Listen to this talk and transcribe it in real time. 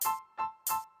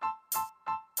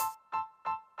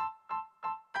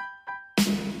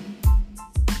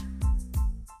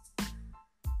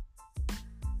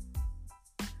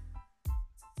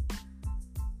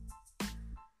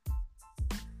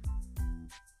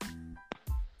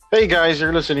Hey guys,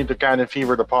 you're listening to Kanin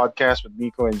Fever the Podcast with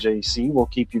Miko and JC.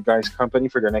 We'll keep you guys company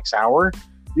for the next hour.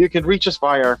 You can reach us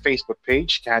via our Facebook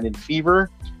page, Kanin Fever.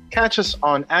 Catch us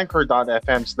on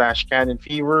anchor.fm/Kanin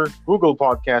Fever, Google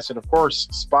Podcasts, and of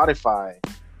course, Spotify.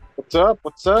 What's up?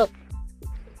 What's up?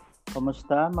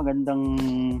 Kamusta? Magandang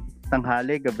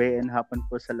tanghali, gabi, and hapon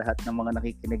po sa lahat ng mga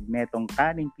nakikinig netong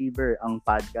Kanin Fever, ang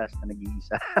podcast na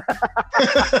nag-iisa.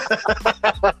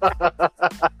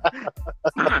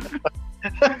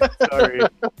 Sorry.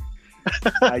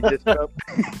 I just felt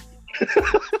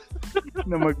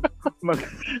na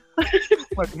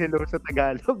mag-hello sa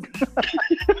Tagalog.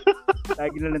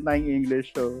 Lagi na lang tayong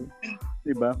English. So,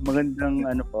 diba? Magandang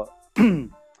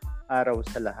araw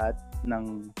sa lahat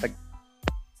ng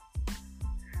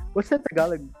what's the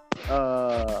Tagalog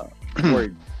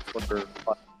word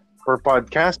for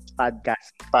podcast?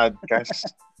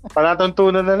 Podcast.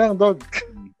 Palatuntunan na lang, dog.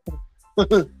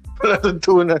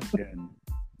 Palatuntunan.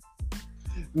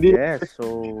 Hindi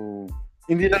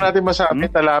na natin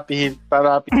masabi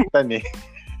talapitan eh.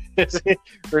 Kasi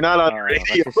we're not on radio.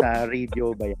 Kasi sa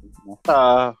radio ba yan?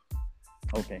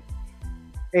 Okay.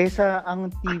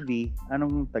 Ang TV,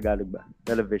 anong Tagalog ba?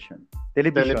 Television.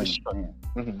 Ayan.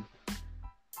 Mm-hmm.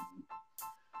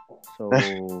 So,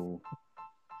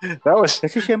 that was...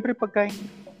 Kasi syempre pagkain...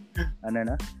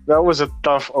 That was a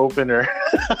tough opener.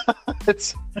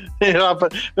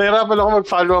 Nahirapan ako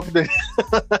mag-follow up din.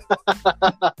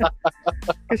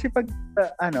 Kasi pag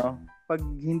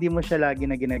hindi mo siya lagi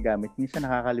na ginagamit, minsan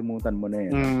nakakalimutan mo na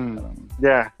yun.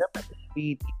 Yeah.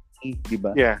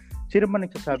 Diba? Yeah. Sino man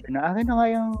nagsasabi na, akin na nga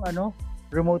yung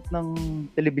remote ng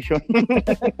television.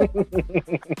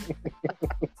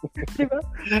 Diba?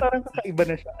 Parang kakaiba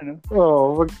na siya.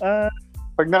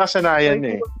 Pag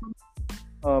nakasanayan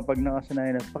pag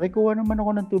nakasanayan na, pakikuha naman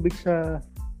ako ng tubig sa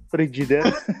frigidaire.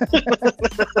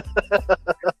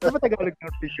 Ano ba Tagalog ng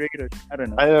refrigerator? I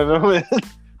don't know, man.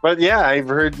 But yeah, I've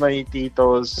heard my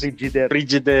titos frigidaire.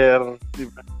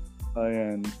 Diba?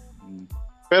 Ayan.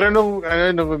 Pero nung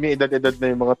may edad na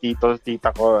yung mga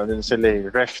tita ko, sila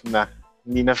ref na,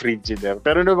 hindi na frigidaire.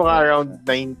 Pero nung mga around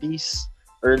 90s,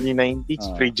 early 90s,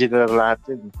 frigidaire lahat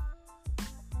yun.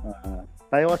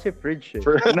 Tayo kasi fridge eh.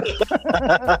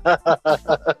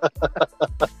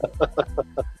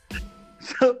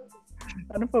 So,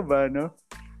 ano pa ba, no?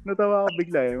 Natawa ako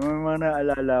bigla eh. May mga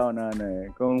naalala ko na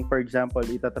Kung for example,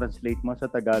 ita-translate mo sa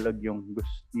Tagalog yung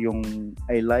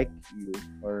I like you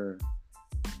or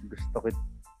gusto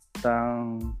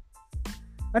kitang...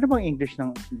 Ano bang English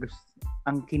ng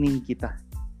angkinin kita?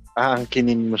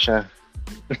 Angkinin mo siya.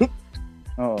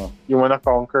 Oo. You wanna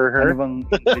conquer her? Ano bang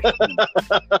English?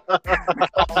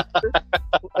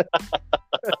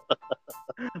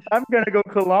 I'm gonna go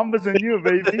Columbus on you,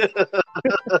 baby.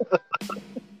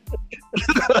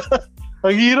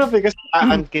 Ang hirap eh kasi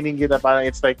aangkinin kita, parang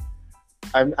it's like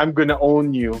I'm gonna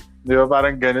own you. Di ba?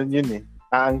 Parang ganun yun eh.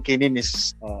 Aangkinin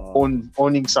is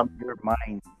owning something. Your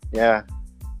mind. Yeah.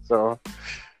 So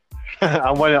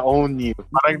I wanna own you.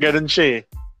 Parang ganun siya eh.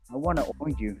 I wanna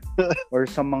own you. Or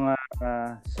sa mga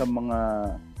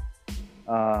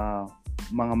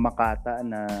makata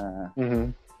na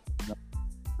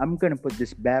I'm gonna put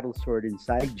this battle sword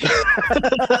inside you.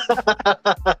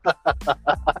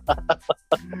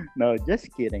 No,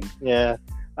 just kidding. Yeah.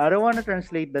 I don't wanna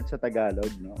translate that sa Tagalog,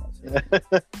 no? Kasi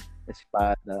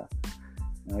espada.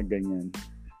 Ganyan.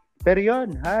 Pero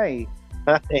yun, hi.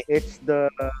 It's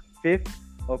the 5th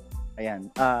of...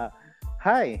 Ayan.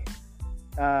 Hi.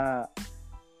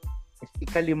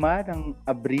 Ikalima ng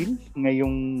Abril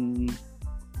ngayong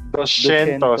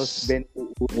 221.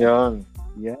 Yan.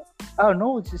 Yeah. Oh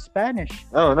no, it's Spanish.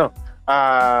 Oh no.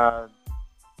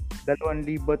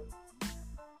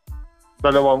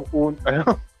 2021.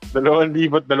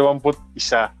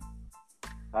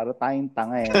 Para tayong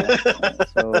tanga eh.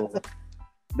 So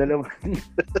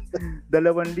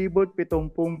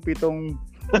 2077.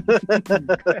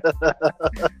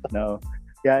 No.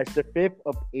 Yeah, it's the 5th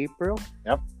of April.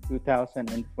 Yep.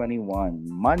 2021.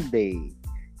 Monday.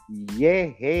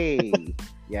 Yay!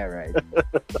 Yeah, right.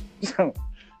 So,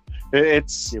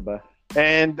 it's diba?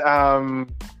 And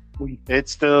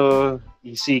it's still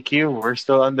ECQ. We're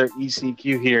still under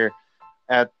ECQ here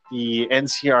at the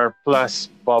NCR Plus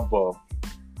bubble.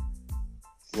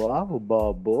 Wow,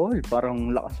 bubble. Parang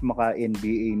lakas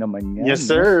maka-NBA naman yan. Yes,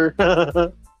 sir.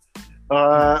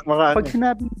 Pag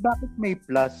sinabi, bakit may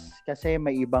plus? Kasi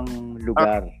may ibang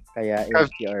lugar. Kaya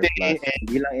NCR plus.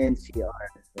 Hindi lang NCR.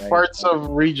 Right? Parts of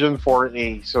Region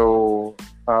 4A. So,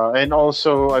 and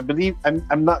also, I believe,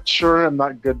 I'm not sure, I'm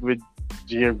not good with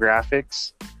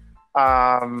geographics.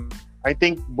 I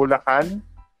think Bulacan,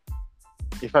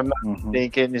 if I'm not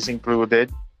mistaken, is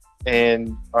included.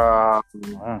 and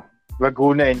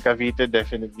Laguna and Cavite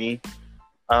definitely.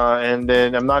 And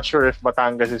then I'm not sure if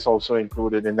Batangas is also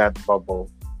included in that bubble.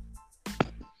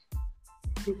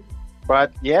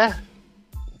 But yeah,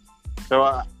 so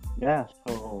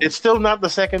so it's still not the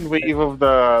second wave of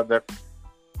the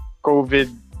COVID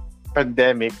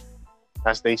pandemic,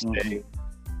 as they say,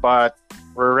 but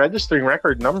we're registering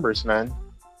record numbers, man.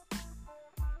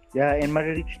 Yeah, and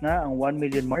ma-reach na ang 1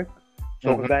 million mark.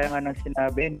 So, kagaya nga ng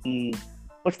sinabi ni...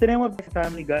 What's the name of this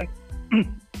family guy?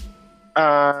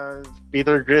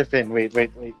 Peter Griffin. Wait.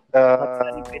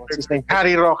 What's his name?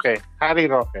 Harry Roque.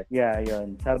 Yeah,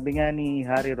 yun. Sabi nga ni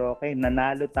Harry Roque,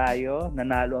 nanalo tayo,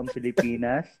 nanalo ang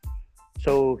Pilipinas.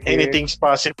 So, anything's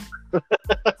possible.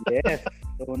 Yes.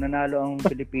 So, nanalo ang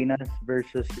Pilipinas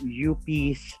versus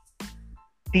UP's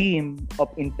team of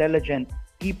intelligent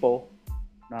people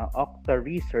na Okta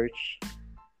Research.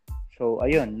 So,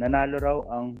 ayun, nanalo raw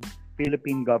ang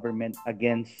Philippine government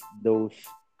against those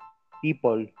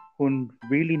people who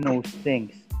really knows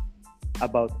things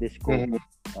about this COVID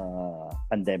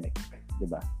pandemic.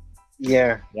 Diba?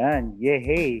 Yeah. Yan.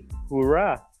 Yay!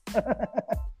 Hurrah!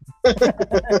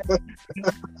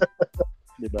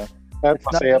 Diba?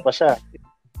 Masaya pa siya.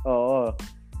 Oo.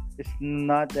 It's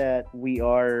not that we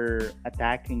are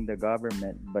attacking the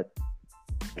government, but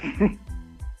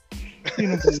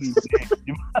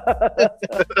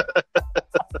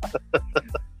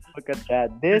look at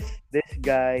that. This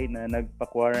guy na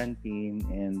nagpa-quarantine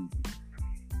and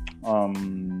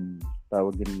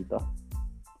tawag dito.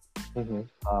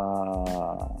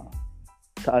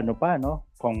 Sa ano pa, no?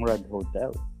 Conrad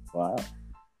Hotel. Wow.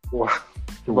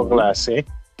 Ibang klase.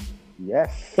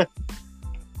 Yes.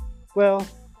 Well,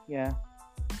 yeah.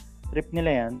 Trip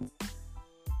nila yan.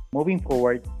 Moving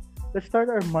forward, let's start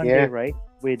our Monday, right?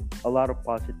 With a lot of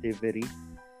positivity.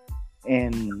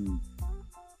 And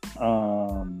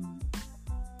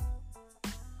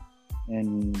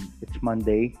it's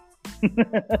Monday.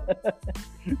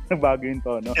 Bago yung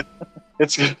tono.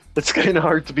 It's kind of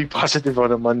hard to be positive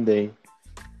on a Monday.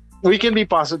 We can be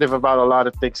positive about a lot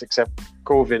of things except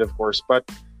COVID, of course. But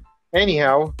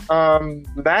anyhow,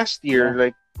 last year,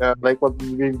 like what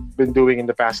we've been doing in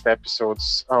the past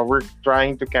episodes, we're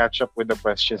trying to catch up with the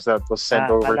questions that was sent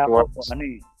over to us.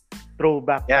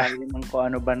 Throwback tayo ng kung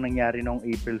ano ba nangyari nung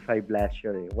April 5 last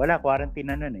year. Wala,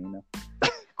 quarantine na nun no?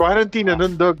 Quarantine na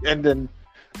nun, dog. And then,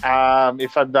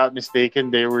 if I'm not mistaken,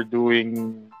 they were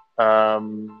doing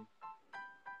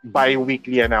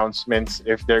bi-weekly announcements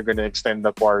if they're gonna extend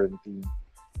the quarantine.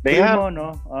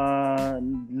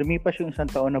 Lumipas yung isang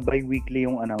taon na bi-weekly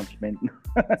yung announcement.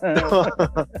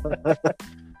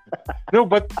 No,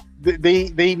 but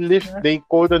they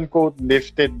quote unquote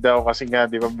lifted daw kasi nga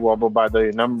di ba bumababa daw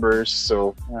yung numbers,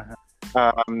 so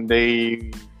they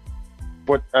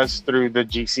put us through the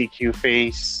GCQ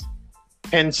phase,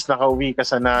 hence nakauwi ka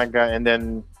sa Naga, and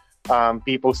then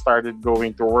people started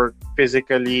going to work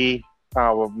physically,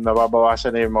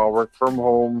 nababawasan na yung mga work from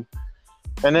home,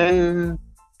 and then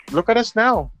look at us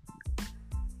now,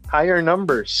 higher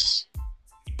numbers.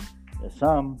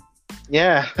 Some.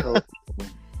 Yeah.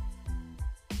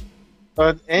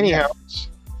 But anyhow,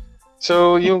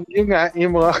 so yung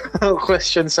mga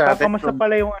questions sa atin. Kamusta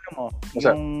pala yung ano mo?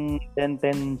 Yung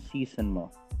 10-10 season mo?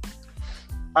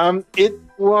 It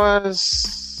was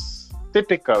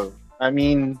typical. I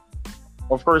mean,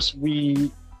 of course,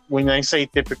 when I say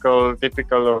typical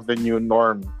of the new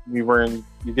norm, we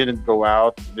didn't go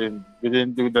out, we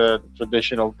didn't do the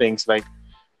traditional things like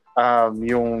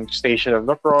yung Station of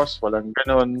the Cross, walang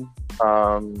ganon.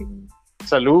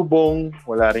 Sa Lubong,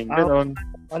 wala rin ganon.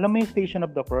 Alam mo yung Station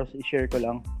of the Cross, i-share ko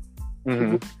lang.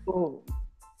 Siguro,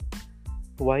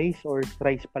 twice or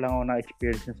thrice pa lang ako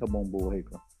na-experience sa buong buhay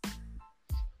ko.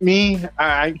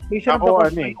 Station of the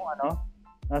Cross yung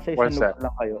nasa isang lugar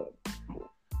lang kayo.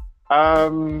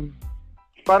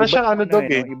 Para siyang dog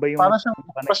eh. Para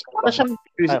siyang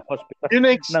hospital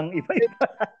ng iba-iba.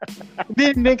 Hindi,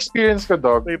 na-experience ko,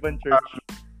 dog. Iba-ibang church.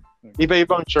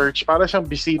 Iba-ibang church. Para siyang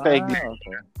bisita iglesia.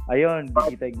 Okay. Ayun,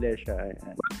 bisita iglesia.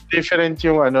 Ayan. Different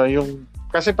yung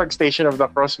kasi pag Station of the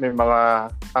Cross may mga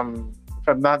if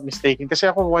I'm not mistaken, kasi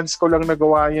ako once ko lang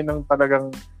nagawa yun ng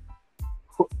talagang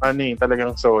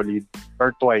solid,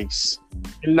 or twice.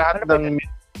 Yung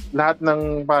lahat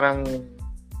ng parang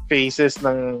phases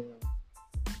ng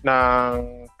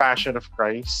Passion of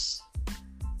Christ.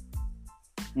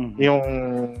 Yung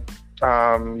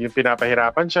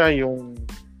pinapahirapan siya, yung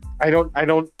I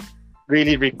don't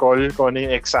really recall kung ano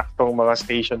yung eksaktong mga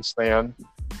stations na yun.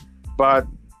 But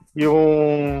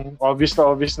yung obvious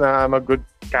na I'm a good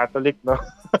Catholic, no?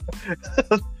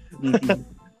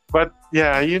 But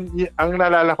yeah, yun, ang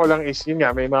naalala ko lang is yun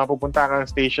nga, may mga pupunta kang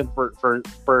station for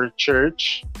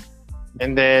church,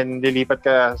 and then lilipat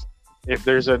ka if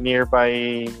there's a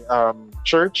nearby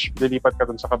church, lilipat ka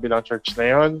dun sa kabilang church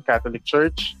na yun, Catholic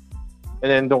church, and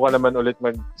then doon ka naman ulit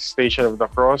mag-Station of the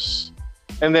Cross,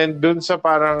 and then dun sa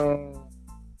parang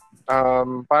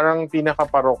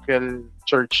pinaka-parochial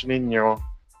church ninyo,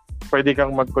 pwede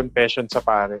kang mag-confession sa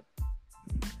pare.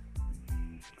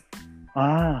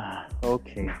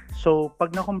 Okay. So, pag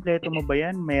nakompleto mo ba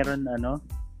yan, meron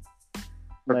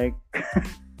like...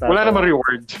 Wala naman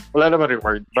reward.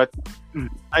 But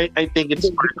I think it's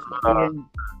part of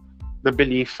the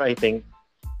belief, I think.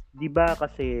 Di ba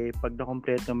kasi pag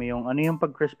nakompleto mo yung... Ano yung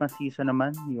pag Christmas season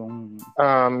naman? Yung...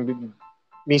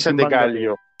 Misa de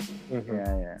Gallo. Mm-hmm.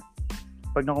 Yeah.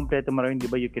 Pag nakompleto mo rin, di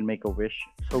ba you can make a wish?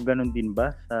 So, ganun din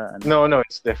ba? Sa, No,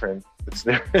 it's different.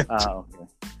 Okay.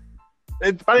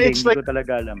 It's like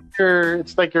talaga alam.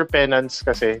 It's like your penance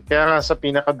kasi. Kaya nga sa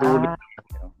pinakadulo,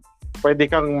 pwede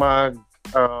kang mag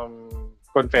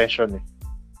confession eh.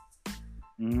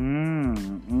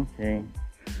 Okay.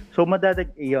 So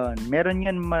meron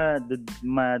yan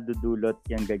madudulot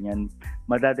yan ganyan.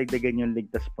 Madadagdagan yung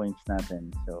ligtas points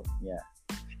natin. So yeah,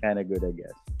 it's kind of good I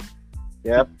guess.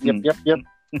 Yep.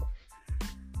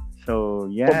 So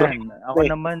yan. Ako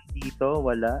naman dito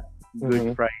wala.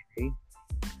 Good Friday.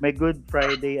 My Good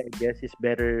Friday, I guess, is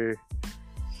better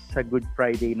sa Good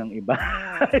Friday ng iba.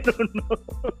 I don't know.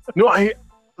 No,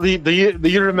 do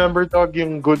you remember, Dog,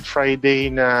 yung Good Friday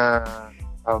na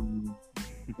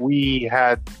we're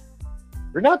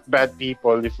not bad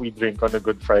people if we drink on a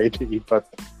Good Friday, but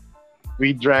we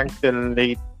drank till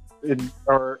late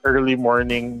or early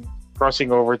morning, crossing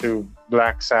over to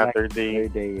Black Saturday.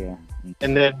 Yeah.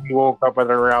 And then we woke up at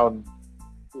around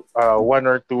 1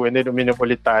 or 2 and then uminom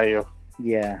ulit tayo.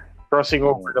 Yeah. Crossing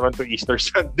over naman to Easter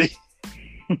Sunday.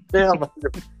 Yeah,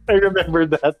 I remember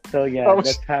that. So yeah,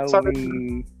 that's how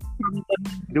we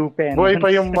do penance. Buhay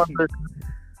pa yung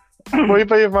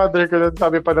mother ko.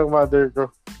 Sabi pa ng mother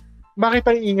ko, bakit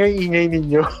ang ingay-ingay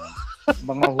ninyo?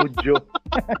 Mga Hudyo.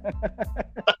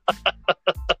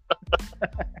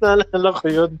 Naalala ko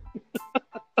yun.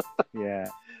 Yeah.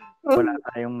 Wala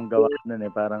tayong gawa nun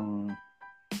eh. Parang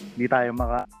hindi tayo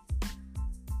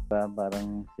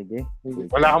parang sige.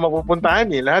 Wala kang mapupuntahan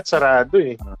eh. Lahat sarado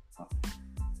eh.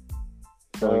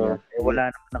 So, wala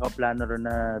naman nakaplano ron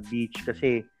na beach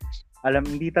kasi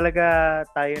hindi talaga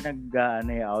tayo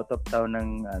out of town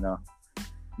ng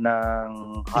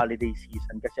holiday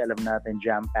season kasi alam natin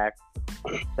jam-packed.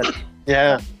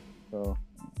 Yeah. So,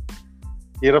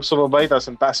 hirap sumabay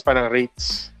tapos ang taas pa ng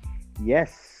rates.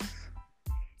 Yes.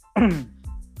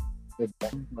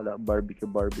 Wala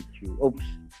barbecue. Oops.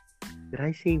 Did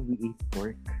I say we ate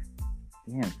pork?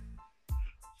 Damn.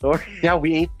 Sorry. Yeah,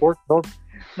 we ate pork, dog.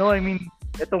 No, I mean,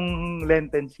 itong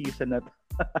Lenten season na to.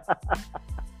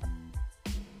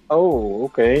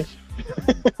 Oh, okay.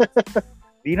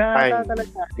 Di na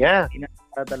talaga. Yeah. Di na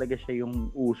talaga siya yung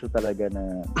uso talaga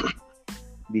na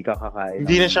di ka kakain.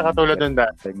 Hindi na siya katulad ng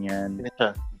dati. Ganyan. Hindi na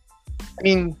siya. I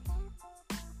mean,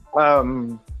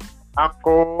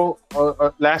 ako,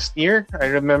 last year,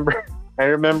 I remember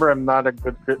I'm not a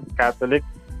good Catholic.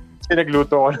 Kasi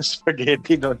nagluto ako ng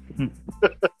spaghetti noon.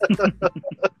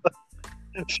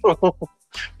 So,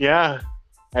 yeah.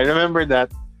 I remember that.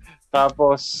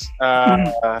 Tapos,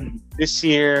 this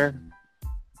year,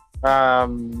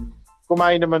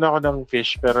 kumain naman ako ng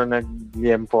fish pero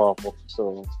nag-liempo ako.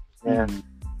 So, yeah.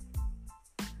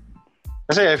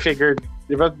 Kasi I figured,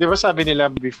 di ba sabi nila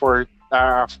before,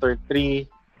 after 3,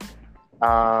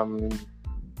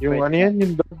 yung ano yan,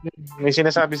 may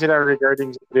sinasabi sila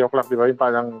regarding 3 o'clock, di ba? Yung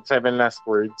parang 7 last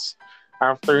words.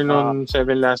 After nun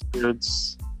 7 last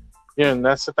words, yun,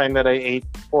 that's the time that I ate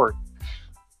pork.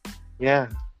 Yeah.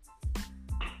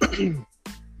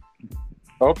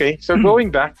 Okay, so going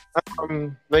back,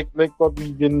 like what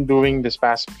we've been doing this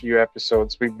past few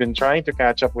episodes, we've been trying to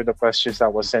catch up with the questions that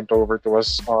was sent over to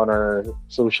us on our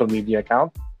social media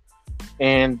account.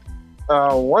 And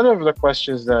one of the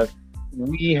questions that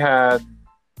we had,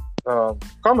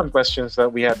 common questions that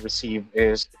we had received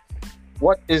is,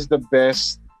 what is the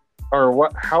best, or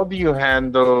how do you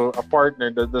handle a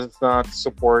partner that does not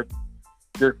support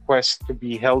your quest to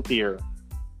be healthier?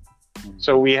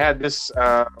 So we had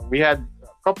a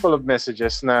couple of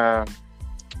messages na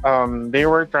they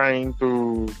were trying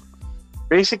to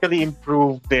basically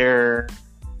improve their,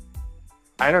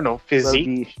 I don't know,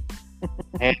 physique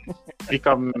and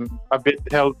become a bit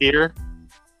healthier.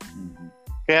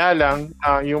 Kaya lang,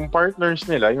 yung partners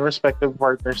nila, yung respective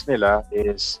partners nila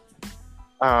is,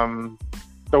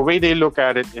 the way they look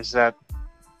at it is that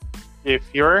if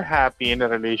you're happy in a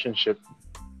relationship,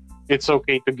 it's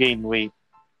okay to gain weight,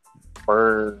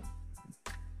 or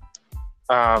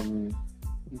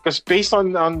because based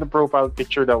on the profile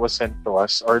picture that was sent to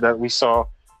us, or that we saw,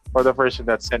 or the person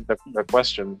that sent the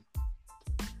question,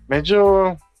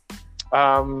 medyo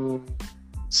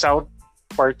south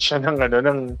part siya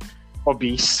ng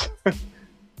obese.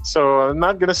 So I'm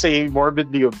not gonna say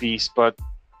morbidly obese, but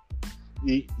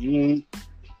he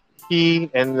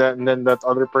and then that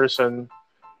other person,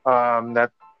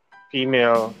 that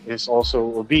female, is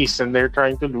also obese, and they're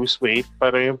trying to lose weight.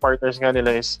 Pero yung partners nga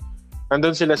nila is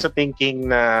nandun sila sa thinking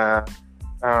na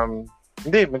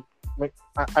hindi,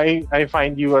 I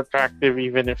find you attractive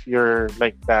even if you're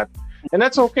like that, and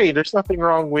that's okay. There's nothing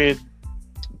wrong with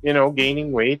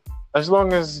gaining weight, as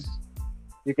long as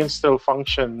you can still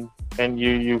function and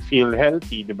you feel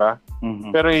healthy, diba?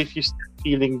 Mhm. Pero if you start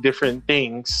feeling different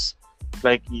things,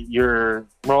 like you're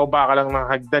mababa ka lang ng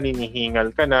hagdan,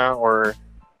 hinihingal ka na, or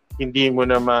hindi mo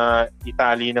na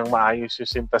maitali ng maayos yung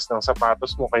sintas ng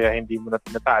sapatos mo, kaya hindi mo na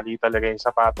tinatali talaga yung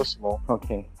sapatos mo.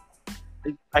 Okay.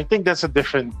 I think that's a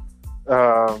different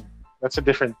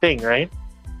thing, right?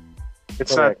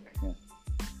 It's Correct. not,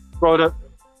 well,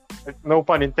 no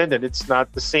pun intended, it's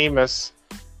not the same as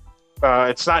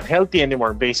it's not healthy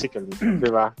anymore, basically.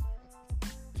 Diba?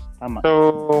 Tama.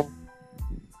 So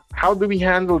how do we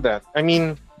handle that? I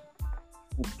mean,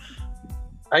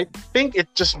 I think it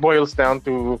just boils down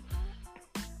to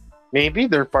maybe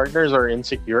their partners are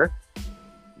insecure,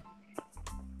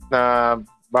 na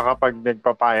baka pag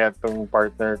nagpapayat tong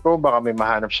partner ko, baka may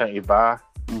mahanap siyang iba,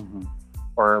 Mhm.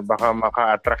 or baka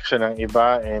maka-attract siya ng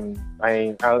iba, and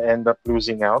I'll end up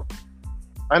losing out.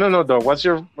 I don't know though. What's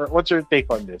your take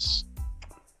on this?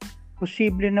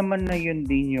 Posible naman na yun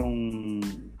din yung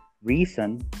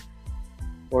reason,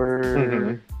 or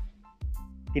Mhm.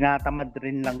 tinatamad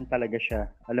rin lang talaga siya.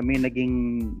 Alam mo yung naging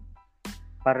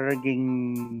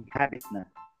habit na,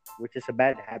 which is a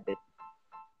bad habit.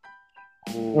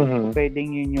 So, Mhm.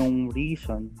 pwedeng yun yung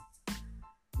reason,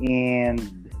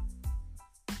 and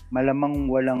malamang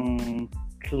walang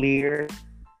clear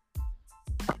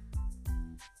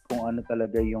kung ano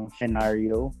talaga yung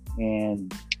scenario,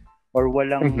 and or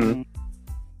walang Mhm.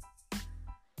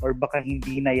 or baka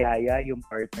hindi nayaya yung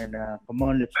partner na, come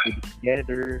on, let's do this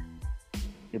together,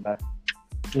 diba?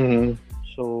 Mhm.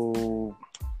 So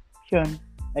yun,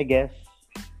 I guess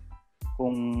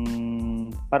kung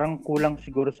parang kulang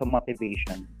siguro sa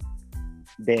motivation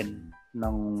then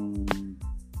ng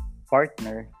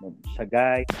partner, sa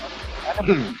guy.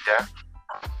 Yeah.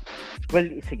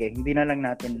 Well, sige, hindi na lang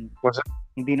natin What's that?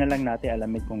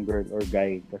 alamin kung girl or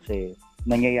guy, kasi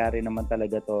nangyayari naman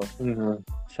talaga to Mhm.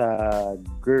 sa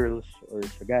girls or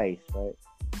sa guys, right?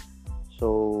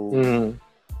 So, Mhm.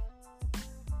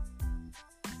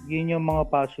 yun yung mga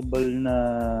possible na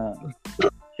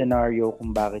scenario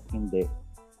kung bakit hindi.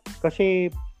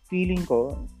 Kasi feeling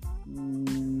ko,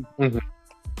 Mhm.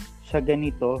 sa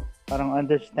ganito, parang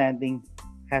understanding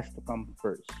has to come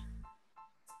first.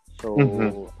 So,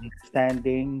 Mhm.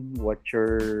 understanding what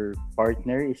your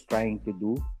partner is trying to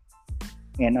do,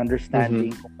 and understanding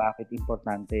kung bakit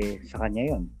importante sa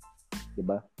kanya yun.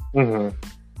 Diba? Mhm.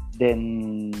 Then,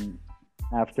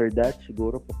 after that,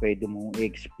 siguro po pwede mong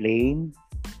i-explain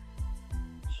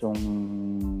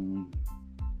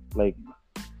like,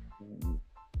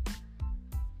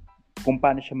 kung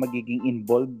paano siya magiging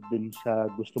involved dun sa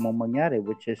gusto mong mangyari,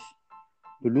 which is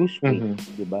to lose weight,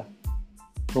 diba?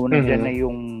 So, nandiyan na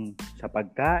yung sa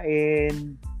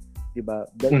pagkain, diba?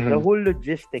 The whole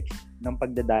logistics ng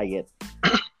pagda-diet.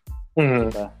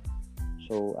 Diba?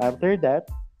 So, after that,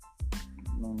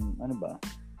 ano ba?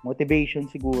 Motivation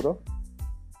siguro.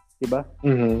 Diba?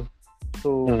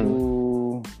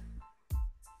 So,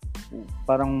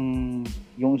 parang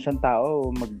yung isang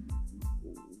tao,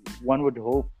 one would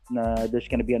hope na there's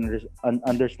gonna be an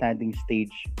understanding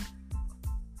stage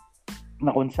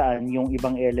na kung saan yung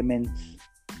ibang elements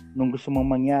nung gusto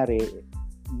mong mangyari,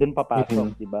 dun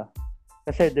papasok, diba?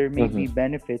 Kasi there may be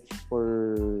benefits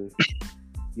for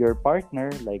your partner,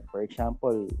 like for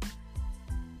example,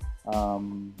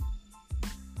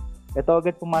 ito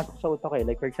agad pumasok sa utak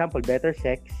like for example, better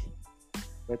sex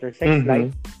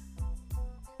life,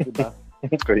 diba?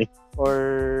 Okay.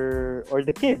 Or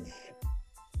the kids,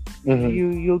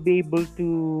 you'll be able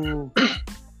to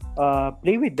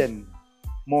play with them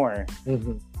more,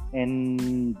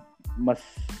 and mas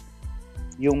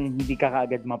yung hindi ka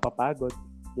kaagad mapapagod,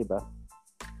 diba?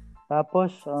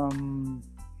 Tapos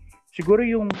siguro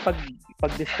yung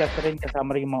pag-discuss rin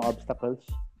kasama rin yung mga obstacles,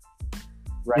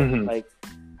 right? Like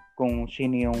kung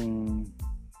sino yung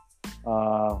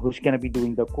who's gonna be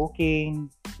doing the cooking,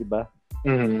 diba?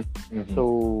 Mhm. Mhm. So,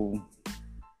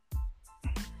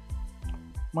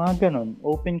 mga ganon,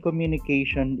 open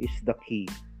communication is the key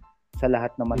sa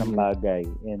lahat naman ng Mhm. bagay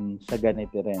and sa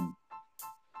ganito rin.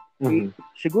 Mhm.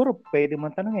 Siguro pwede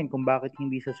mo tanungin kung bakit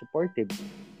hindi siya supportive,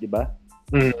 di ba?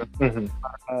 Mhm. Mhm.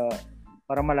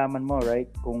 Para malaman mo, right,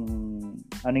 kung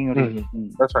ano yung Mhm. reason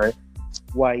That's right.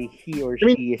 why he or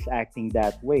I mean, she is acting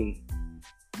that way,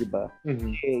 di ba?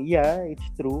 mhm. Yeah, it's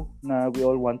true na we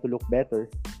all want to look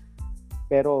better.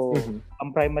 Pero Mhm. ang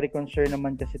primary concern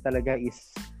naman kasi talaga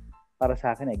is, para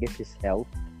sa akin, I guess, is health.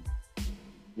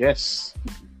 Yes,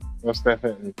 most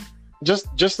definitely.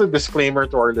 Just a disclaimer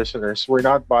to our listeners: we're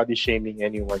not body shaming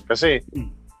anyone. Kasi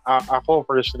ako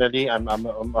personally, I'm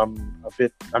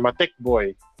a thick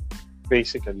boy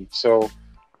basically. So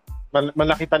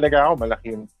malaki talaga ako,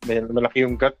 malaki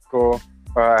yung gut ko.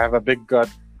 I have a big gut,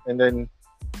 and then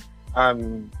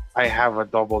I have a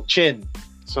double chin.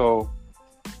 So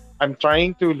I'm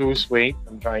trying to lose weight.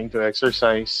 I'm trying to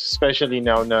exercise, especially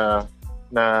now na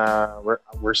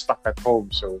we're stuck at home.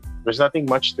 So there's nothing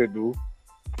much to do.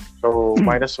 So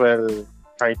might as well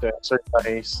try to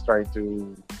exercise, try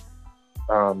to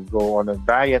go on a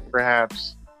diet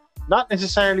perhaps. Not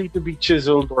necessarily to be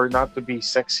chiseled or not to be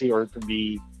sexy or to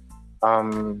be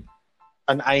an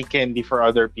eye candy for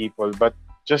other people, but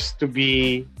just to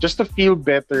feel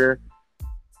better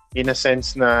in a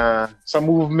sense na sa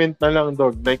movement na lang,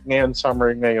 dog. Like ngayon,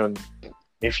 summer ngayon,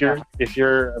 if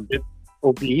you're a bit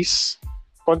obese,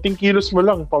 konting kilos mo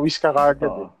lang, pawis ka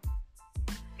kagad. Oo.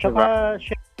 Tsaka,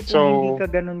 syempre, kung hindi ka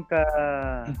ganun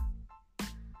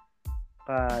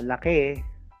laki,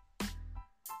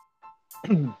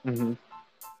 Mhm.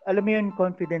 alam mo yun,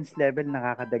 confidence level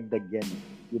nakakadagdag yan.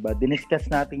 Diba?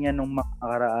 Diniscuss natin yan nung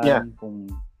makakaraan, Yeah.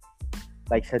 kung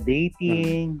like sa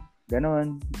dating,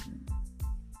 ganun.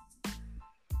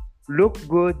 Look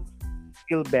good,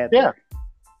 feel better. Yeah.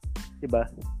 Diba?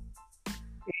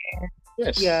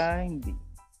 Yes. Yeah, hindi.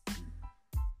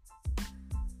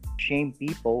 Shame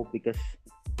people because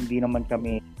hindi naman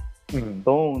kami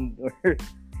toned or,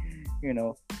 you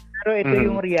know. Pero ito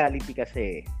yung reality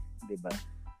kasi, di ba?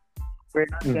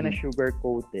 We're not gonna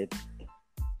sugarcoat it.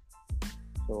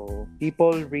 So,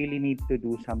 people really need to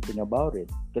do something about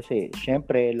it. Kasi,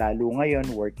 syempre, lalo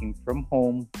ngayon, working from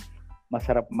home,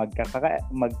 masarap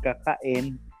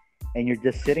magkakain and you're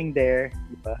just sitting there,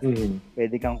 di ba?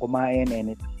 Pwede kang kumain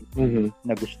anything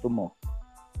na gusto mo.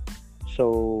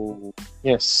 So,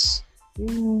 yes.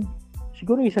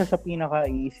 Siguro isa sa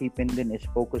pinaka-iisipin din is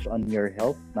focus on your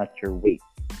health, not your weight,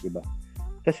 di ba?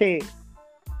 Kasi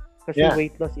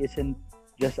weight loss isn't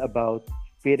just about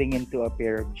fitting into a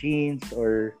pair of jeans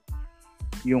or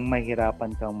yung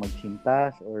mahirapan kang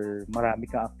magsintas or marami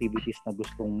kang activities na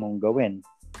gustong mong gawin.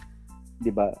 'Di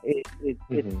ba?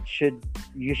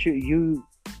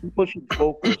 People should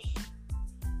focus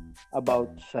about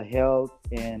sa health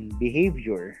and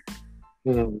behavior.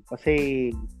 Kasi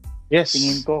yes,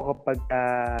 tingin ko kapag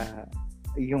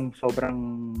yung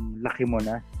sobrang laki mo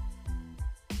na,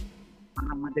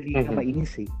 parang madali ka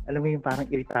mainis eh. Alam mo yung parang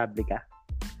irritable ka.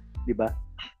 Di ba?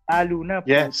 Lalo na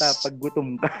pag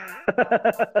gutom ka.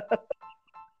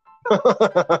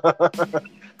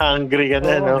 Hungry ka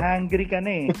na, no? Hungry ka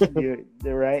na eh.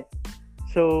 You're right?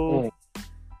 So,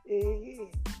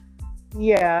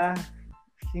 yeah,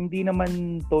 hindi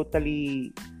naman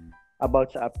totally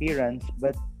about sa appearance,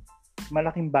 but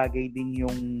malaking bagay din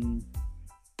yung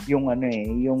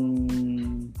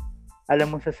alam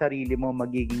mo sa sarili mo,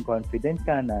 magiging confident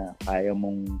ka na kaya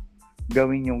mong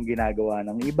gawin yung ginagawa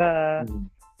ng iba,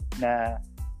 na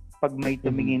pag may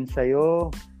tumingin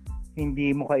sa'yo,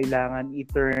 hindi mo kailangan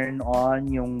i-turn on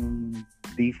yung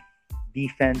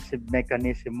defensive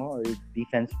mechanism mo or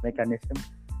defense mechanism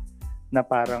na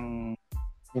parang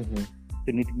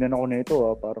tinitignan ako na ito,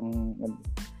 parang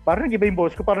nag-iba yung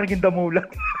boss ko, parang naging damulat.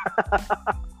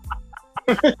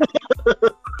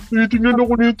 Tinitignan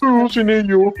ako nito,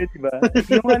 sinenyo. Diba?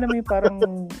 Yung alam mo yung parang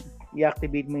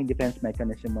i-activate mo yung defense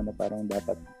mechanism mo na parang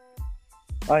dapat,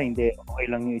 hindi, okay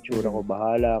lang yung itsura ko,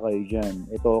 bahala kayo dyan.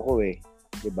 Ito ako eh.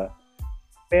 Diba?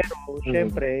 Pero,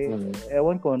 syempre,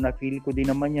 ewan ko, na-feel ko din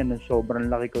naman yan na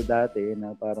sobrang laki ko dati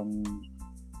na parang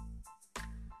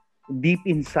deep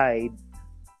inside,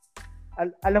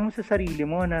 alam mo sa sarili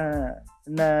mo na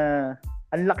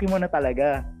ang laki mo na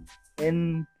talaga.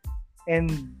 And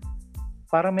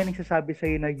parang may nagsasabi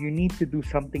sa'yo na you need to do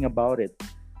something about it.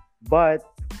 But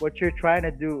what you're trying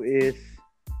to do is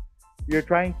you're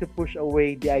trying to push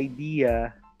away the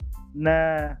idea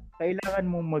na kailangan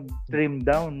mong mag-trim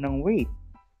down ng weight.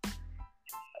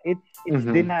 It's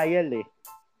denial eh.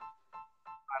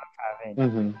 Para sa akin.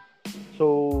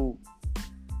 So,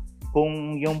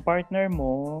 kung yung partner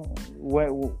mo,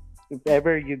 if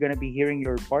ever you're gonna be hearing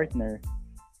your partner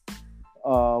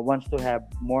wants to have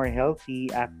more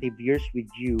healthy, active years with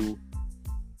you,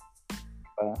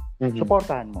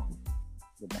 supportahan mo.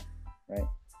 Diba? Right?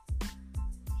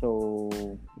 So,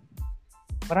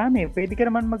 marami. Pwede ka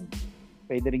naman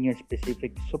pwede rin yung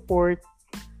specific support.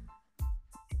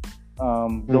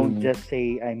 Don't just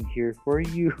say, I'm here for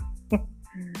you.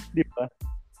 Di ba?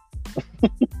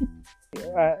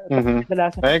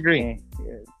 I agree.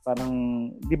 Parang,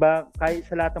 di ba, kahit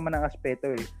sa lahat naman ng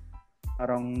aspeto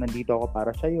parang nandito ako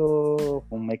para sa'yo,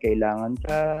 kung may kailangan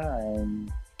ka,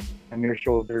 I'm your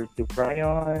shoulder to cry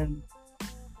on.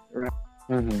 Right?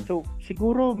 So,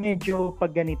 siguro medyo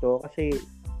pag ganito, kasi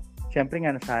syempre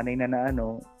nga nasanay na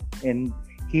and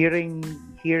hearing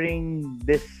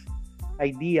this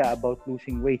idea about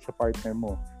losing weight sa partner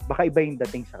mo, baka iba yung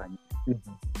dating sa kanya.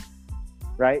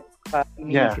 Right?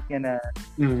 Iniisip niya na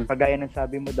pagaya ng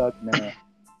sabi mo, Doc, na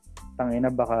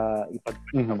tangina baka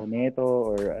ipag-isa ko nito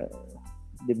or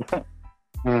di ba?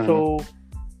 So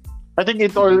I think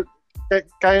it all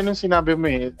kaya nung sinabi mo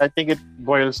I think it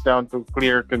boils down to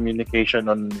clear communication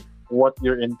on what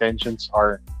your intentions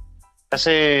are.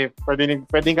 Kasi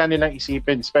pwede nga nilang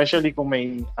isipin, especially kung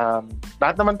may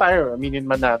lahat naman tayo, aminin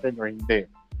man natin or hindi.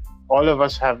 All of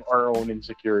us have our own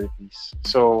insecurities.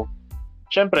 So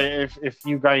syempre, if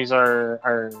you guys are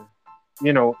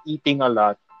eating a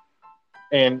lot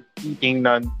and eating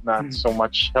not so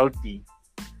much healthy,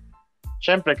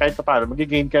 syempre kahit paano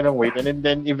magigain ka ng weight and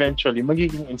then eventually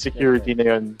magiging insecurity na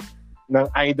yun ng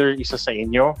either isa sa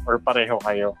inyo or pareho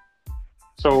kayo.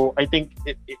 So I think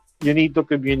you need to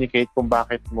communicate kung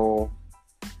bakit mo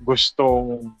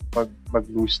gustong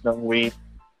mag-lose ng weight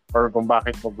or kung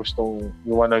bakit mo gustong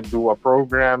you wanna do a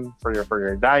program for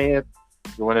your diet.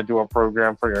 You want to do a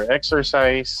program for your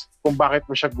exercise, kung bakit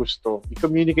mo siya gusto,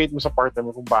 i-communicate mo sa partner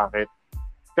mo kung bakit.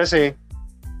 Kasi,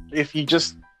 if you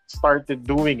just started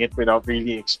doing it without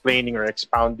really explaining or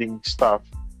expounding stuff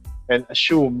and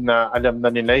assume na alam na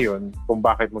nila yun kung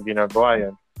bakit mo ginagawa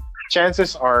yan,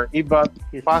 chances are,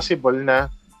 possible na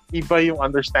iba yung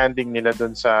understanding nila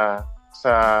dun sa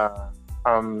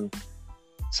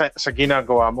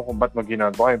ginagawa mo kung ba't mo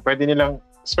ginagawa yun. Pwede nilang,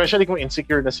 especially kung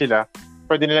insecure na sila,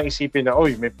 pwede nilang isipin na,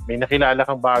 may nakilala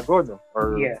kang bago, no?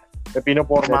 Or may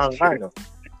pinupormahan ka, no?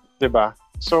 Diba?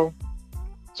 So,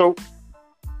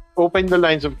 open the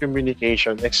lines of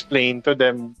communication, explain to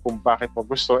them kung bakit mo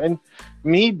gusto, and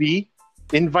maybe,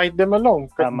 invite them along.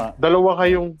 Tama. Dalawa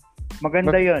kayong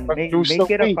maganda yun. Make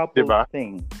it a couple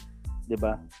thing.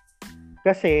 Diba?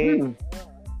 Kasi,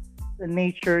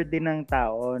 nature din ng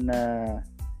tao na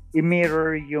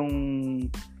i-mirror yung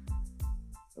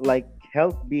like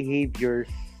health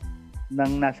behaviors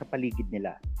ng nasa paligid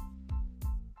nila.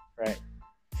 Right.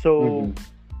 So,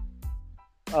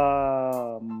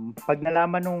 pag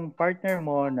nalaman ng partner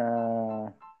mo na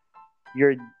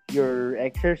you're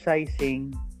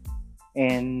exercising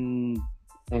and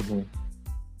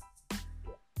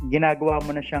ginagawa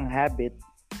mo na siyang habit,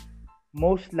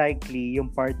 most likely yung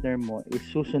partner mo is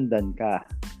susundan ka.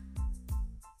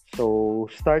 So,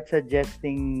 start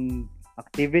suggesting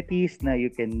activities na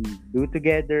you can do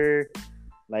together,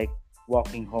 like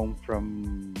walking home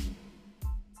from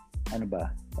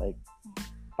like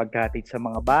paghatid sa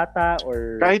mga bata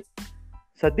or kahit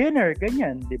sa dinner,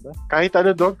 ganyan, di ba? Kahit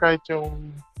kahit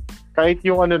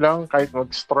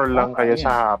mag-stroll lang kayo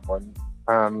sa hapon.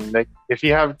 Like if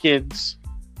you have kids,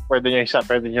 pwede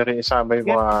nyo rin isama yung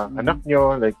mga anak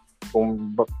nyo, like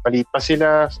kung maliit pa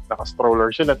sila, naka-stroller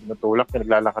sila, tinutulak,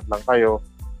 naglalakad lang kayo.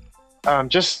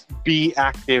 Just be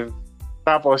active.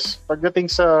 Tapos, pagdating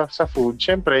sa food,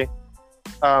 syempre,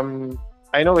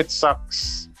 I know it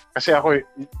sucks. Kasi ako,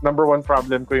 number one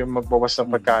problem ko yung magbawas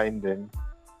ng pagkain din.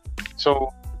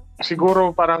 So,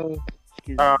 siguro parang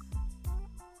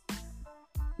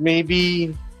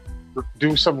maybe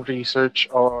do some research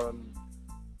on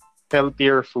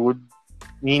healthier food,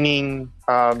 meaning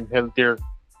healthier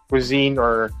cuisine,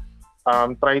 or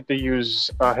try to use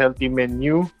a healthy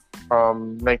menu,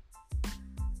 like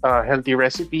healthy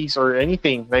recipes or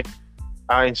anything. Like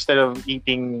instead of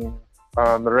eating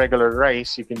regular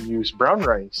rice, you can use brown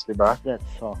rice, diba? That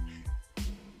sucks.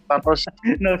 Tapos,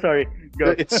 no, sorry.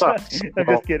 Go. It sucks. I'm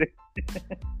just kidding.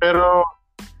 pero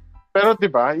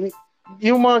diba,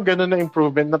 yung mga ganun na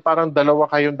improvement na parang dalawa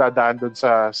kayong dadaan doon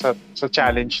sa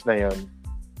challenge na yon.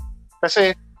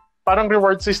 Kasi parang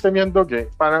reward system yan, Dog, eh.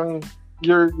 Parang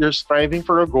you're striving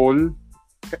for a goal.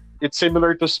 It's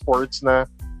similar to sports na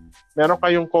meron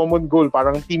kayong common goal,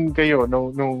 parang team kayo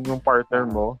nung partner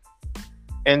mo.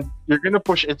 and you're gonna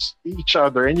push each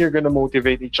other, and you're gonna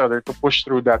motivate each other to push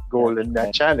through that goal and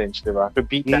that challenge, di ba? To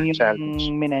beat that challenge.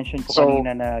 Yung minention ko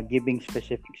kanina na giving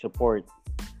specific support.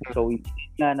 So,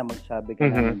 instead na magsabi ka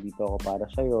na nandito ako para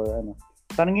sa'yo or ano,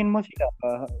 tanungin mo sila,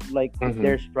 like, if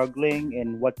they're struggling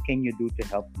and what can you do to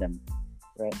help them,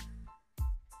 right?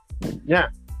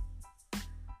 Yeah.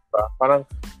 Parang,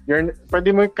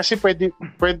 pwede,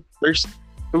 there's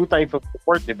two type of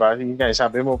support, di ba? Yung nga,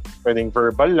 sabi mo, pwedeng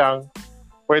verbal lang,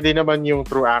 pwede naman yung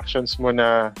through actions mo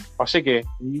na, sige,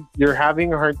 you're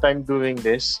having a hard time doing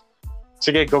this,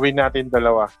 sige, gawin natin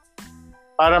dalawa.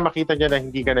 Para makita niya na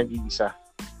hindi ka nag-iisa.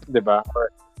 Diba?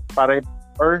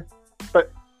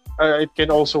 It can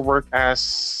also work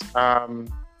as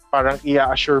parang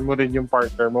i-assure mo rin yung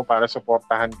partner mo para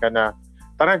supportahan ka na,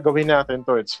 tara, gawin natin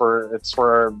to.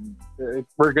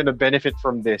 We're gonna benefit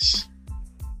from this.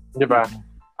 Diba?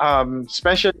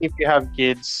 Especially if you have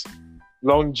kids,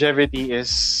 longevity is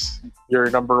your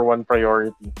number one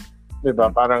priority.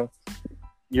 Diba? Parang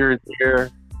you're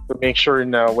there to make sure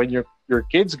na when your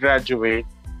kids graduate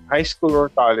high school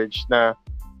or college na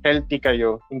healthy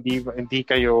kayo, hindi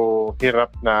kayo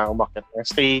hirap na umakyat ng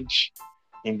stage,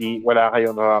 wala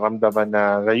kayong nararamdaman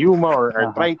na rheuma or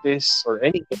arthritis or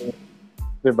anything,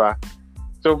 'di ba?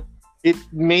 So it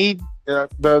made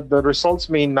the results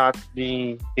may not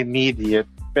be immediate,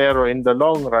 pero in the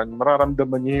long run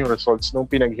mararamdaman niyo yung results nung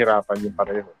pinaghirapan niyo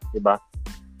pareho, 'di ba?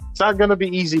 It's not gonna be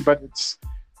easy, but it's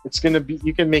gonna be,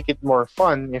 you can make it more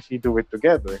fun if you do it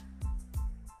together.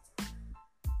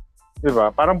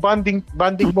 Diba? Parang bonding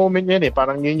moment yan eh.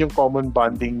 Parang yun yung common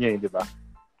bonding niya eh, diba?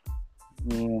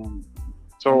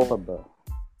 So,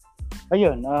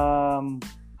 ayun,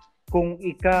 kung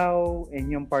ikaw and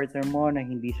yung partner mo na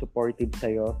hindi supportive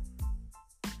sa'yo,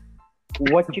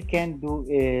 what you can do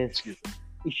is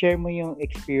i-share mo yung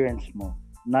experience mo,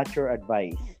 not your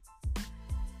advice.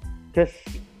 Because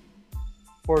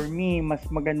for me, mas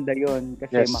maganda yon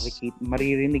kasi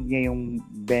maririnig niya yung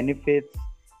benefits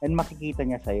and makikita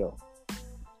niya sa'yo.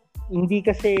 Hindi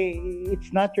kasi,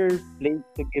 it's not your place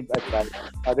to give advice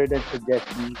other than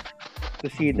suggesting to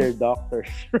see their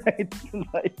doctors, right?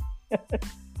 Like,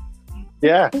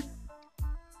 yeah.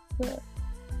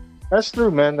 That's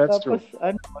true, man. That's tapos,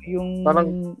 true.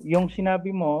 Yung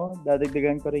sinabi mo,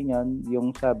 dadagdagan ko rin yan,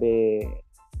 yung sabi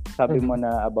mo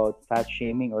na about fat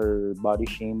shaming or body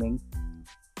shaming.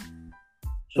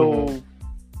 So,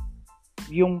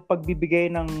 yung pagbibigay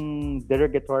ng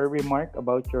derogatory remark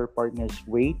about your partner's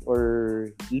weight or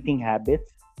eating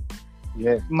habits,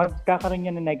 magkakaroon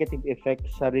yan ng negative effect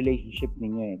sa relationship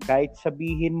ninyo eh. Kahit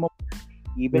sabihin mo,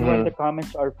 even when the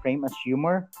comments are framed as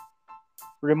humor,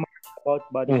 remarks about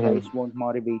body size won't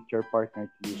motivate your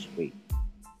partner to lose weight.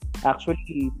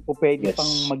 Actually, pwede pang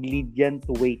mag-lead yan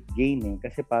to weight gain eh.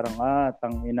 Kasi parang,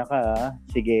 tangina ka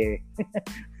sige.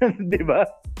 Diba?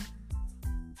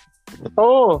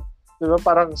 Oo. Diba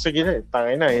parang, sige na,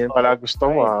 tangin na, yun pala gusto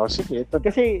mo. Sige.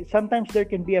 Kasi sometimes there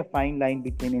can be a fine line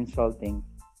between insulting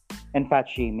and fat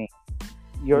shaming.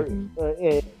 You're,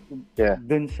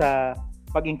 dun sa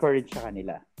pag-encourage sa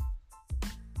kanila.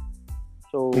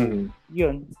 So,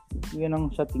 yun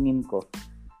ang sa tingin ko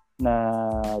na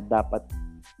dapat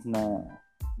na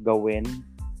gawin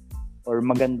or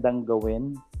magandang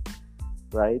gawin,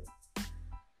 right?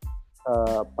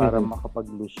 Para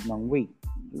makapag-lose ng weight.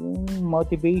 Yung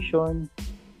motivation,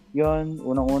 yun,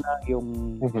 unang-una,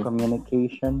 yung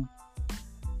communication.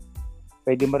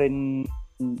 Pwede mo rin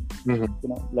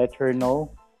let her know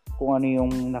kung ano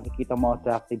yung nakikita mo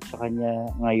attractive sa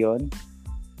kanya ngayon,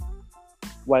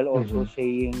 while also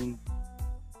saying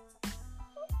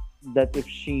that if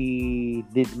she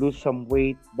did lose some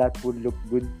weight, that would look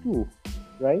good too,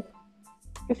 right?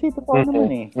 Kasi totoo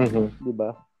naman eh, di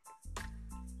ba?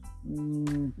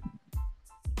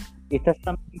 It has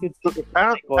something to do with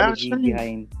psychology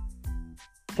behind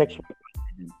sexual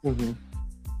violence.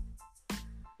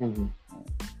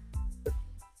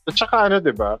 At saka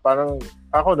diba? Parang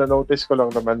ako na-notice ko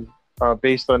lang naman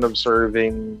based on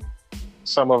observing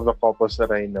some of the couples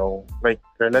that I know, like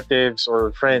relatives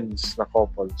or friends na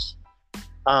couples.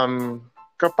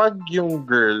 Kapag yung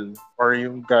girl or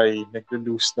yung guy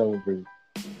nag-lose ng weight,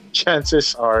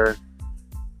 chances are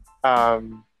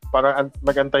parang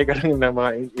magantay ka lang ng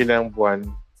mga ilang buwan.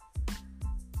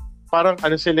 Parang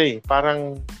sila eh,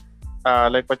 parang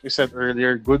like what you said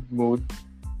earlier, good mood,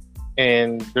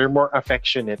 and they're more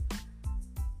affectionate.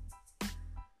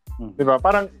 Diba?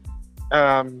 Parang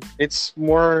it's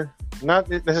more not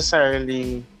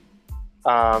necessarily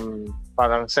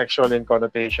parang sexual in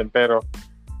connotation, pero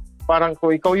parang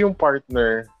kung ikaw yung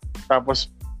partner tapos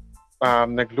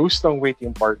nag-lose ng weight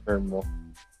yung partner mo,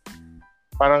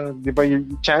 parang, di ba,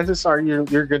 chances are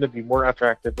you're gonna be more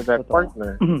attracted to that Totoo.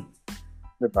 partner.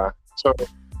 Di ba? So,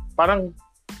 parang,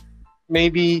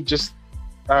 maybe just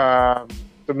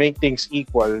to make things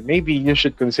equal, maybe you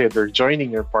should consider joining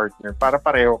your partner para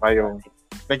pareho kayong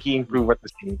nag-i-improve at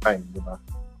the same time, di ba?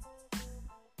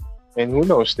 And who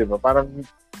knows, di ba? Parang,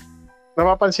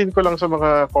 napapansin ko lang sa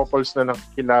mga couples na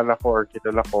nakikilala ko or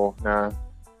kilala ko na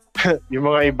yung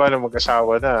mga iba na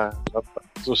mag-asawa na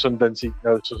susundan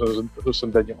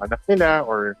yung anak nila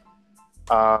or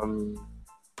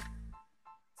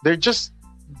they're just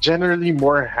generally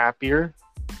more happier.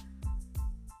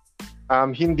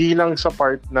 Hindi lang sa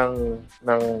part ng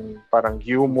parang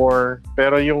humor,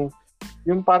 pero yung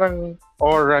parang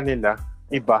aura nila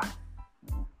iba.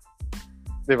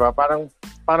 'Di ba? Parang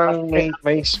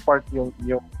may spark yung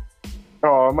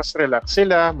mas relax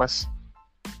sila, mas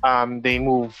they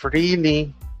move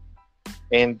freely,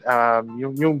 and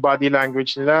yung body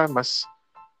language nila mas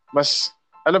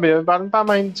alam mo yun, parang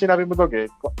tama yung sinabi mo, Dog,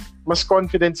 mas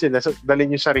confident sila sa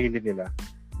dalhin yung sarili nila.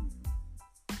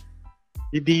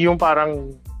 Hindi yung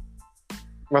parang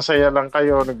masaya lang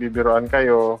kayo, nagbibiroan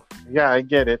kayo. Yeah, I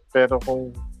get it. Pero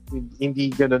kung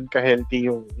hindi ganun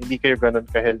ka-healthy hindi kayo ganun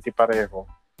ka-healthy pareho,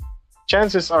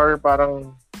 chances are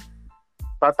parang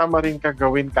tatama rin ka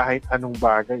gawin kahit anong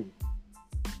bagay.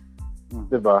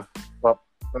 Diba?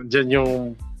 Nandiyan yung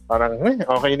parang,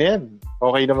 okay na yan.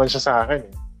 Okay naman siya sa akin.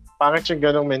 Pangit yung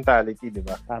ganong mentality,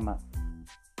 diba? Tama.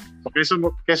 So,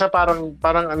 kesa parang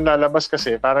ang lalabas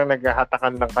kasi, parang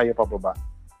naghahatakan lang kayo pababa.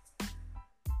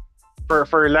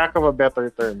 For lack of a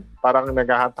better term, parang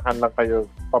naghahatakan lang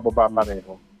kayo pababa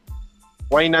pareho.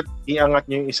 Why not iangat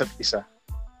nyo yung isa't isa?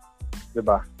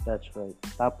 Diba? That's right.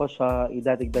 Tapos,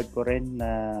 idadagdag ko rin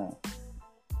na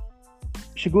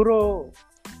siguro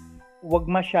wag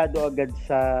masyado agad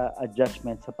sa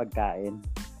adjustment sa pagkain.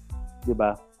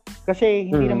 Diba? Kasi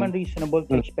hindi naman reasonable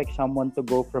to expect someone to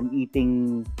go from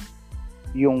eating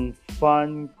yung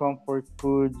fun, comfort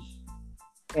foods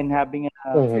and having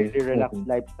a really relaxed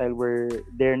lifestyle where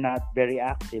they're not very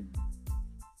active.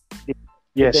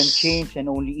 Yes. Then change and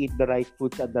only eat the right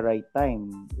foods at the right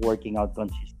time, working out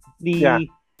consistently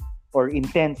or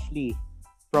intensely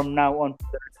from now on for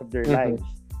the rest of their lives,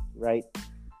 right?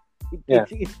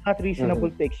 It's not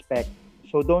reasonable to expect.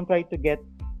 So don't try to get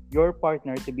your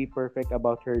partner to be perfect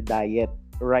about her diet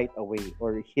right away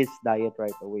or his diet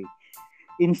right away.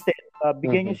 Instead,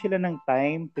 bigyan nyo sila ng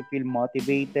time to feel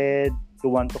motivated,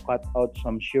 to want to cut out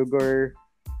some sugar,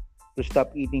 to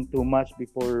stop eating too much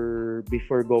before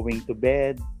going to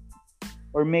bed,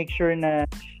 or make sure na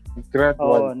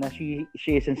she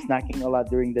isn't snacking a lot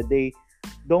during the day.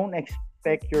 Don't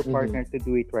expect your partner to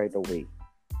do it right away.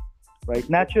 Right?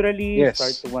 Naturally,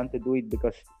 start to want to do it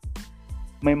because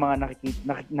may mga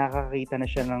nakakita na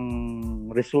siya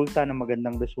ng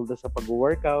magandang resulta sa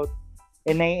pag-workout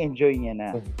and nai-enjoy niya na.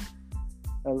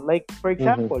 Like, for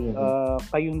example,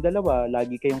 kayong dalawa,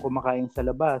 lagi kayong kumakain sa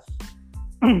labas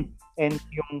and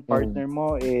yung partner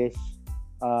mo is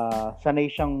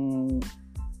sanay siyang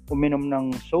uminom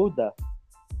ng soda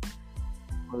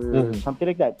or something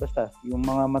like that. Basta, yung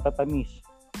mga matatamis.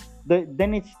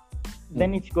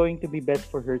 Then it's going to be best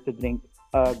for her to drink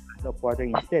a glass of water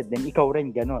instead. Then ikaw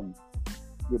rin ganon.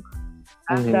 Diba?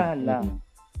 Dahan lang.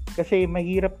 Kasi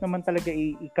mahirap naman talaga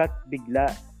i-cut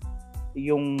bigla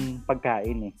yung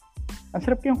pagkain eh. Ang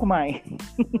sarap yung kumain.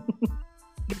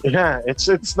 Yeah,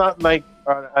 it's not like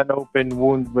an open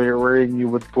wound wherein you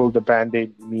would pull the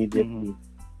band-aid immediately.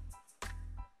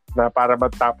 Na para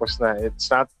matapos na.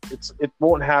 It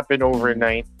won't happen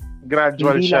overnight.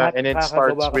 Gradual siya, and it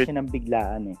starts with ng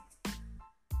biglaan eh.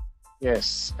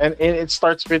 Yes, and it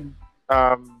starts with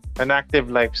an active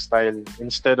lifestyle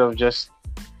instead of just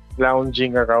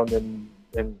lounging around and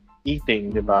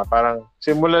eating, di ba? Parang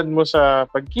simulan mo sa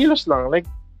pagkilos lang. Like,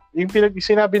 yung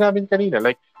sinabi namin kanina,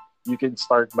 like, you can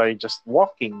start by just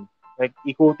walking. Like,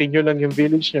 ikutin nyo lang yung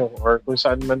village nyo or kung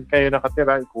saan man kayo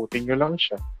nakatira, ikutin nyo lang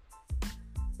siya.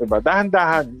 Di ba?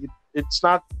 Dahan-dahan. It's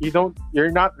not,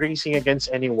 you're not racing against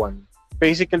anyone.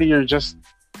 Basically, you're just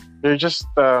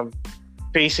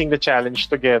facing the challenge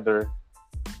together,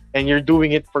 and you're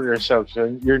doing it for yourself.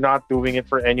 So you're not doing it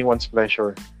for anyone's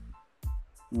pleasure.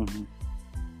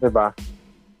 Diba?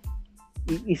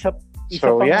 Isa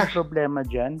pang problema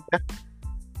dyan.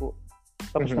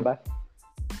 Tapos na ba?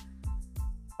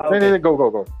 Okay.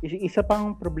 Go. Isa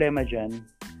pang problema dyan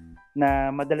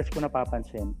na madalas ko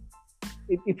napapansin.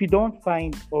 If you don't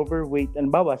find overweight,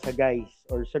 halimbawa sa guys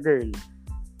or sa girl,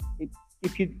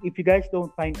 if you guys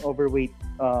don't find overweight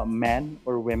men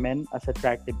or women as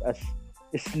attractive as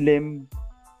slim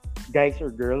guys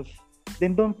or girls,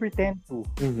 then don't pretend to.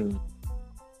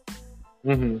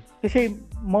 Mhm. Kasi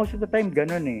most of the time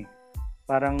ganun eh.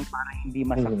 Parang hindi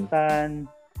masaktan.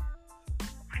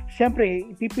 Siyempre,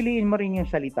 pipiliin mo rin yung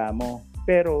salita mo.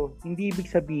 Pero hindi ibig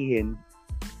sabihin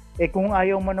kung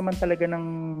ayaw mo naman talaga ng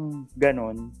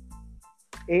ganun,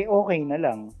 okay na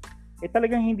lang.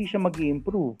 Talagang hindi siya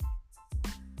mag-i-improve.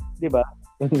 'Di ba?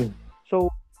 So,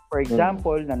 for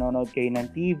example, nanonood kayo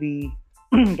ng TV,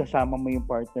 kasama mo yung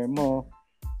partner mo,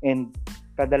 and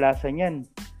kadalasan yan,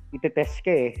 itetest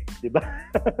ka eh. 'Di ba?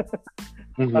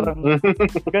 Parang,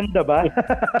 ganda ba?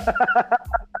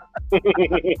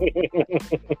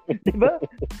 'Di ba?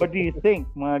 What do you think?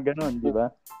 Mga ganon, 'di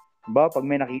ba? Ba, pag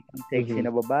may nakitang sexy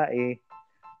na babae,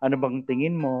 ano bang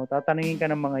tingin mo? Tatanungin ka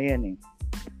ng mga yan eh.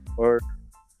 Or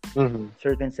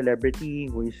certain celebrity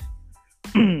who is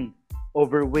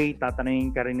overweight,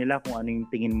 tatanungin ka rin nila kung ano yung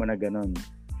tingin mo na ganon.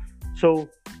 So,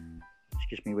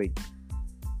 excuse me, wait.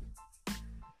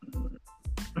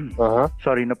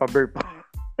 Sorry, napaburp.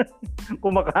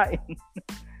 Kumakain.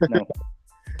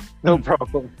 No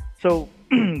problem. So,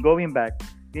 going back,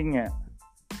 yun nga,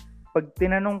 pag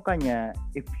tinanong ka niya,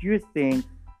 if you think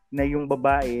na yung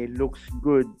babae looks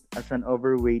good as an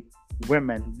overweight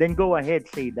woman, then go ahead,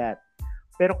 say that.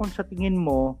 Pero kung sa tingin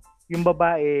mo, yung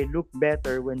babae look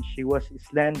better when she was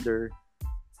slender,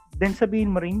 then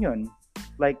sabihin mo rin yun.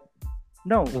 Like,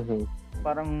 no,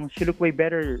 parang she look way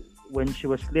better when she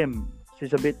was slim.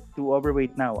 She's a bit too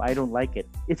overweight now. I don't like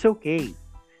it. It's okay.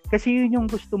 Kasi yun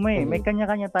yung gusto mo eh. May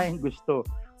kanya-kanya tayong gusto.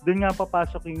 Doon nga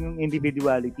papasok yung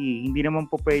individuality. Hindi naman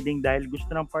po pwedeng dahil gusto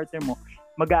ng partner mo,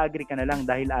 mag-a-agree ka na lang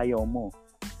dahil ayaw mo.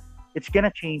 It's gonna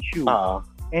change you.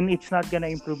 And it's not gonna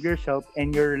improve yourself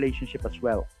and your relationship as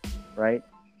well. Right?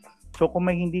 So kung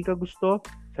may hindi ka gusto,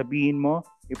 sabihin mo.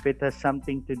 If it has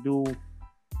something to do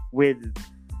with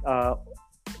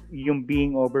yung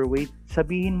being overweight,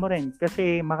 sabihin mo rin.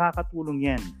 Kasi makakatulong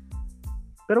yan.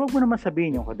 Pero wag mo naman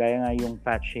sabihin yung kagaya nga yung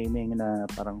fat shaming na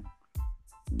parang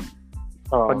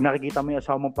pag nakikita mo yung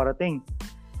asawa mong parating,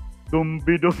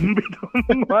 dumbi,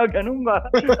 mga ganun ba?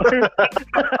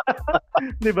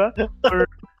 Di ba?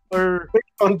 Or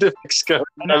sound effects ka.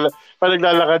 Pag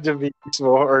naglalakad yung business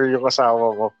mo or yung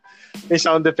asawa mo, may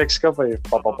sound effects ka pa eh.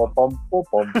 Pom.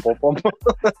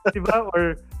 Di ba?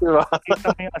 Or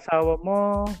nakikita mo yung asawa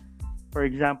mo, for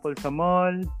example, sa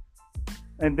mall,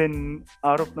 and then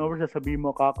out of nowhere sasabihin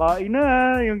mo, kakain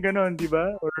na, yung ganon, di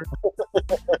ba? Or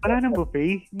wala nang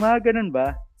buffet, mga ganon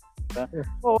ba? Diba?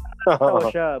 Oo,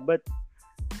 siya. But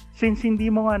since hindi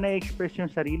mo nga na-express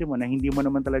yung sarili mo na hindi mo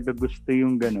naman talaga gusto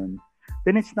yung ganon,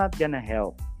 then it's not gonna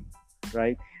help,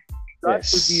 right? You got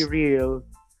to be real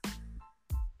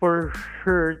for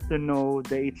her to know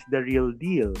that it's the real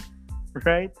deal,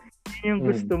 right? Yun yung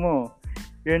gusto mo.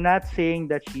 You're not saying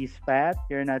that she's fat.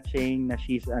 You're not saying that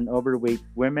she's an overweight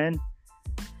woman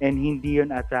and hindi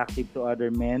yun attractive to other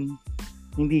men.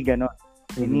 Hindi ganon.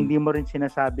 And hindi mo rin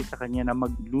sinasabi sa kanya na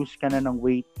mag-lose ka na ng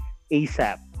weight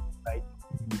ASAP. Right?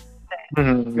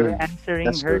 You're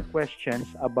answering her questions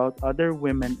about other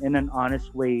women in an honest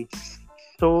way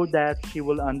so that she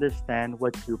will understand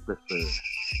what you prefer.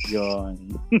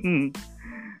 Yun.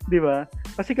 Di ba?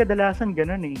 Kasi kadalasan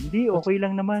ganun eh. Hindi, okay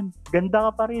lang naman.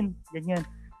 Ganda ka pa rin. Ganyan.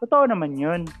 Totoo naman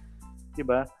yun. Di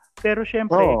ba? Pero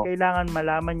syempre, kailangan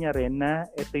malaman niya rin na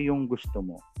ito yung gusto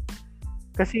mo.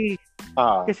 Kasi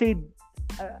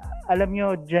alam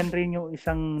nyo, dyan rin yung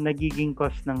isang nagiging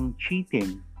cause ng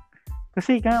cheating.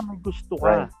 Kasi may gusto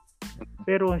ka. Right.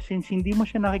 Pero since hindi mo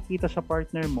siya nakikita sa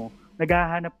partner mo,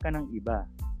 naghahanap ka ng iba.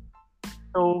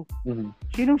 So,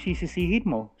 sinong sisisihin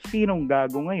mo? Sinong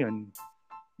gago ngayon?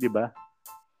 Diba?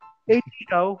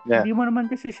 Ikaw, hindi mo naman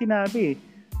kasi sinabi.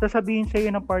 Sasabihin sa'yo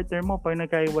ng partner mo pag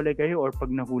nagkaiwalay kayo or pag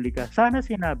nahuli ka, sana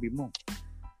sinabi mo.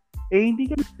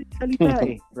 Hindi ka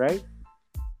nagsalita right?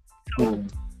 So,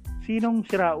 sinong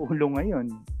siraulo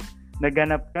ngayon?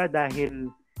 Naganap ka dahil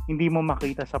hindi mo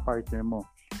makita sa partner mo.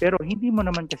 Pero hindi mo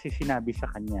naman kasi sinabi sa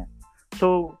kanya.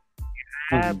 So, you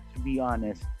have to be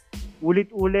honest.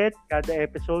 Ulit-ulit, kada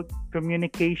episode,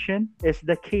 communication is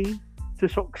the key to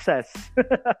success.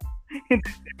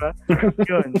 Diba?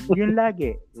 Yun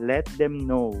lagi. Let them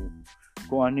know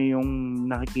kung ano yung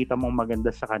nakikita mong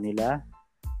maganda sa kanila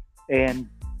and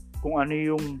kung ano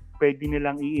yung pwede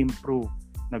nilang i-improve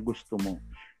na gusto mo.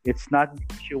 It's not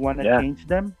because you want to change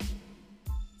them,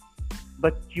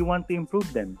 but you want to improve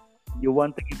them. You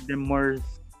want to give them more,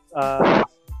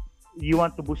 you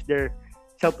want to boost their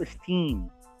self-esteem.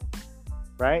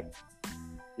 Right?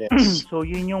 Yes. So,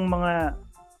 yun yung mga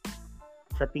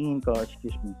sa tingin ko,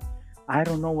 excuse me, I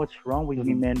don't know what's wrong with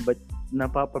me, man, but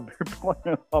napapaburp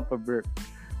ako.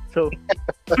 So,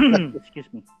 excuse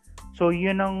me. So,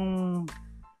 yun ang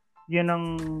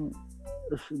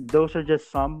those are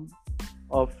just some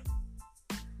of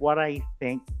what I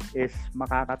think is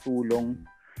makakatulong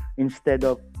instead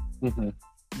of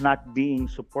not being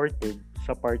supportive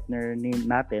sa partner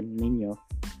natin, ninyo.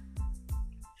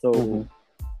 So,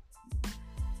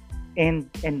 and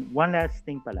one last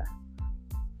thing pala.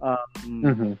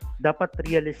 Dapat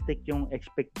realistic yung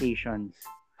expectations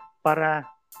para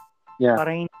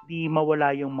hindi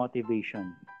mawala yung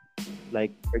motivation.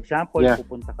 Like, for example,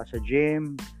 pupunta ka sa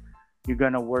gym, you're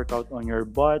gonna work out on your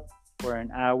butt for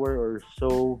an hour or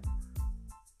so.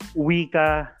 Uwi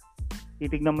ka,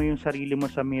 titignan mo yung sarili mo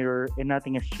sa mirror and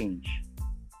nothing has changed.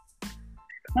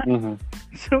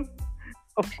 So,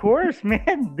 of course,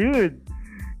 man, dude.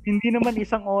 Hindi naman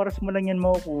isang oras mo lang yan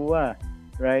makukuha.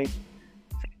 Right?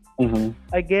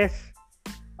 I guess,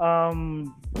 ang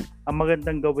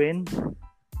magandang gawin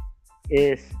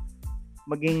is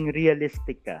maging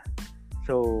realistic ka.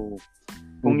 So,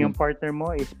 kung yung partner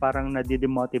mo is parang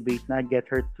nadidemotivate na, get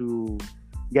her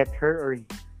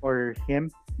or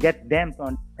him, get them to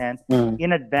understand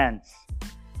in advance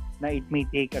na it may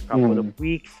take a couple of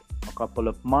weeks, a couple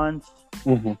of months,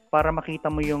 para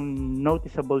makita mo yung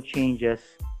noticeable changes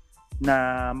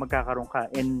na magkakaroon ka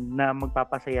and na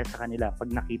magpapasaya sa kanila pag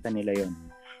nakita nila yon.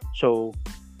 So,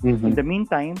 in the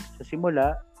meantime, sa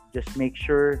simula, just make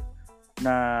sure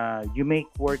na you make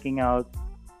working out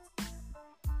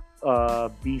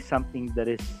be something that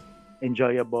is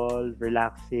enjoyable,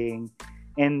 relaxing,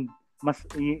 and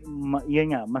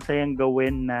masayang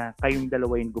gawin na kayong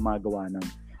dalawa yung gumagawa nun.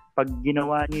 Pag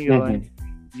ginawa niyo yun,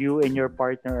 you and your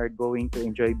partner are going to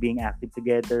enjoy being active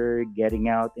together, getting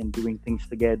out and doing things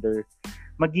together.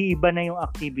 Mag-iiba na yung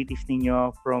activities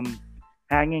ninyo from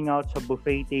hanging out sa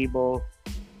buffet table.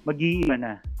 Mag-iiba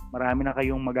na. Marami na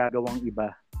kayong magagawang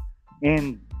iba.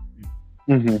 And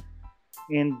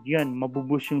yun,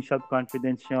 mabuboost yung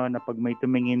self-confidence nyo na pag may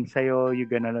tumingin sa'yo,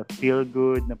 you're gonna feel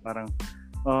good na parang,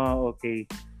 okay,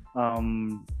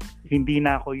 hindi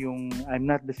na ako I'm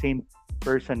not the same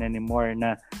person anymore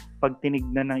na pag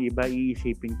tinignan ng iba,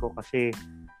 iisipin ko kasi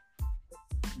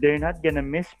they're not gonna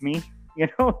miss me, you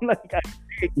know, like I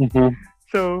think.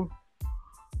 So,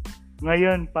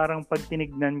 ngayon, parang pag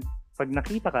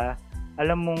nakita ka,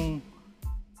 alam mong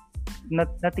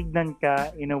natignan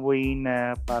ka in a way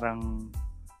na parang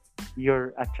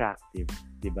you're attractive,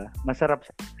 di ba? Masarap sa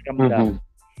kamdam.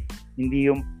 Hindi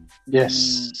yung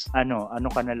ano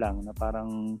ka na lang na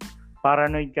parang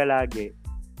paranoid ka lagi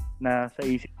na sa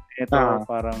isip nito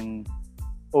parang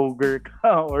ogre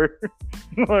ka or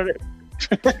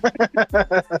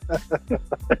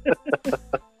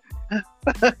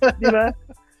di ba?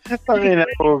 Kami na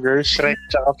ogre, Shrek,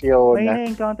 tsaka Fiona. May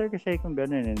na-encounter kasi kung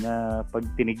gano'n na pag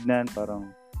tinignan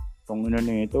parang tong na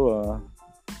ito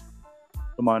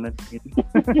tumanat.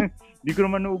 Hindi ko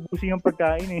naman naubusin yung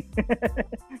pagkain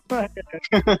diba?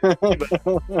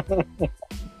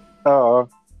 Oo.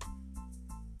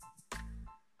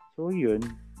 So yun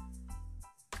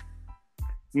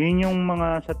yung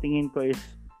mga sa tingin ko is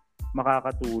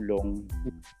makakatulong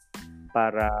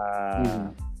para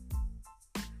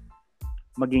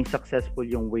maging successful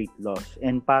yung weight loss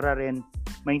and para rin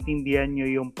maintindihan nyo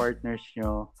yung partners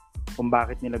nyo kung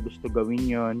bakit nila gusto gawin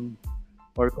yon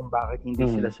or kung bakit hindi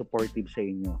sila supportive sa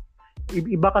inyo.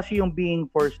 Iba kasi yung being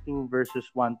forced to versus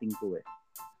wanting to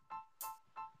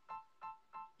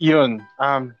Yun,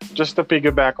 just to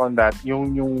piggyback on that,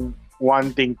 yung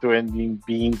wanting to and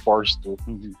being forced to.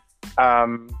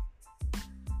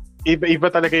 Iba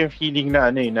talaga yung feeling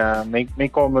na na may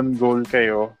common goal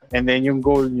kayo and then yung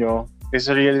goal nyo is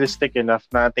realistic enough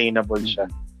na attainable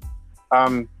siya.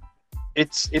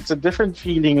 It's a different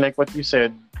feeling, like what you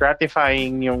said,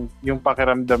 gratifying yung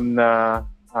pakiramdam na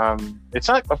it's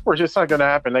not gonna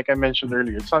happen, like I mentioned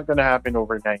earlier, it's not gonna happen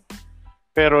overnight.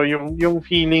 Pero yung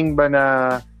feeling ba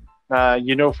na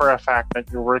you know for a fact that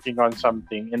you're working on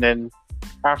something and then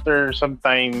after some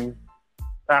time,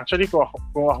 actually kung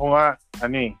ako nga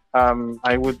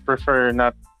I would prefer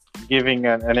not giving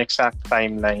an exact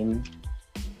timeline.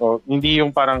 So, hindi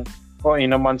yung parang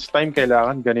in a month's time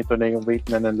kailangan ganito na yung weight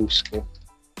na na-lose ko.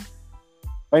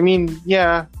 I mean,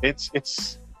 yeah, it's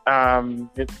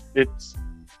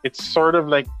sort of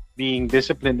like being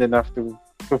disciplined enough to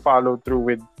follow through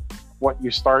with what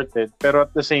you started. Pero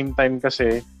at the same time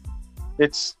kasi,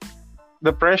 it's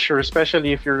the pressure, especially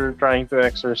if you're trying to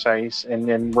exercise and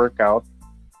then work out,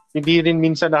 hindi rin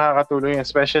minsan nakakatulong,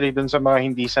 especially dun sa mga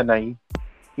hindi sanay.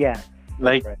 Yeah.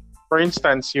 Like, right. For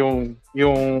instance, yung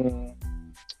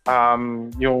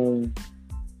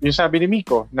sabi ni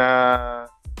Miko na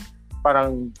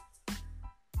parang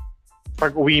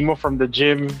pag uwi mo from the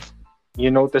gym, you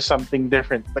notice something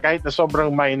different. Kahit na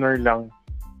sobrang minor lang,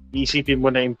 iisipin mo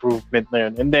na improvement na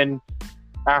yun. And then,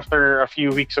 after a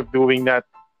few weeks of doing that,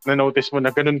 na-notice mo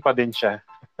na ganun pa din siya.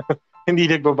 Hindi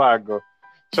nagbabago.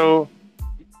 So,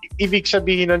 ibig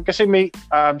sabihin nun, kasi may,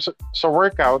 so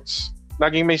workouts,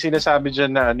 laging may sinasabi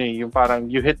dyan na yung parang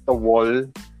you hit the wall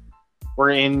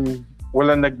wherein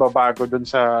walang nagbabago dun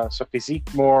sa physique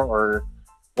mo or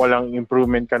walang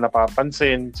improvement ka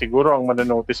napapansin. Siguro ang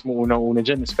mananotice mo unang-una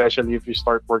dyan, especially if you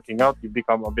start working out, you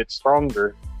become a bit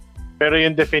stronger. Pero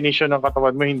yung definition ng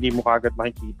katawan mo, hindi mo kagad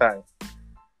makikita.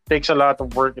 It takes a lot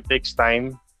of work, it takes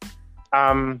time.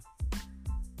 Ang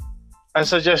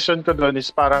suggestion ko doon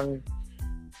is parang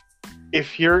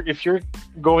if you're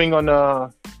going on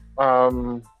a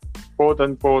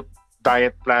quote-unquote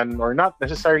diet plan, or not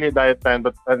necessarily a diet plan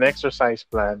but an exercise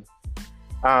plan,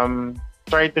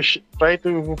 try to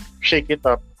shake it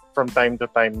up from time to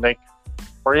time. Like,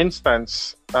 for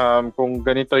instance, kung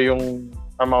ganito yung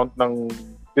amount ng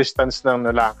distance ng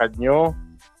nalakad nyo,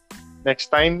 next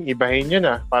time, ibahin nyo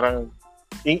na. Parang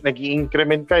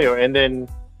nag-i-increment kayo, and then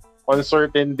on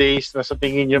certain days na sa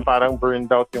tingin nyo parang burned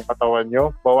out yung katawan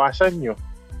nyo, bawasan nyo.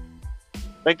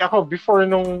 Like ako, before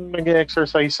nung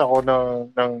nag-exercise ako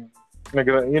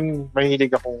yun,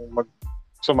 mahilig akong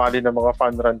sumali ng mga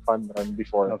fun run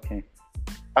before. Okay.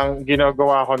 Ang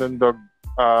ginagawa ko nun, Dog,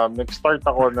 nag-start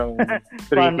ako ng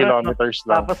 3 kilometers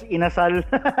lang. Tapos inasal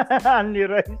only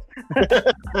rice.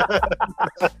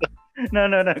 No,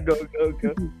 go.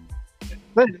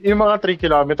 Yung mga 3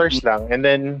 kilometers lang. And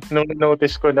then, nung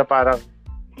notice ko na parang,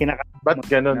 ba't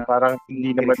ganun? Parang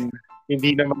hindi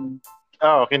naman,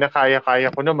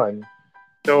 kinakaya-kaya ko naman.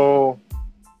 So,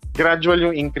 gradual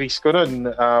yung increase ko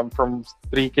nun. From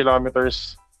 3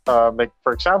 kilometers, like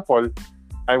for example,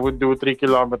 I would do 3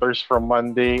 kilometers from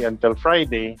Monday until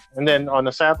Friday. And then on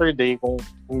a Saturday, kung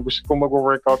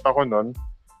mag-workout ako nun,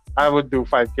 I would do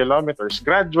 5 kilometers.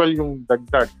 Gradual yung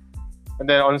dagdag. And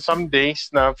then on some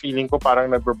days na feeling ko parang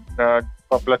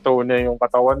nagpa-plateau na yung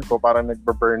katawan ko, parang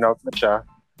nagba-burnout na siya,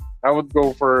 I would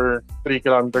go for 3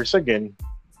 kilometers again.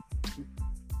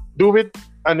 Do it,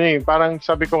 parang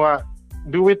sabi ko nga,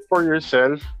 do it for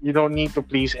yourself. You don't need to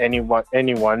please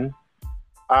anyone.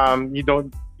 You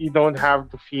don't have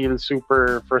to feel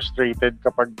super frustrated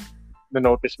kapag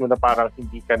na-notice mo na parang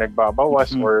hindi ka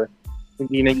nagbabawas or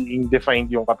hindi naging defined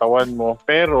yung katawan mo.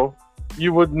 Pero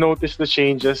you would notice the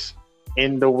changes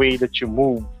in the way that you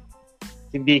move.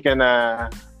 Hindi ka na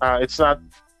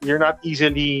you're not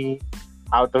easily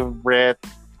out of breath.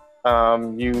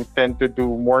 You tend to do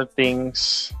more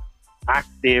things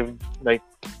active, like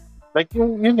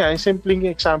yung nga, yung simpleng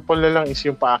example na lang is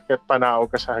yung paakyat panao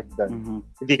ka sa hagdan.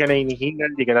 Hindi ka na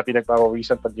hinihingal, hindi ka na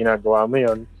pinagpapawisan pag ginagawa mo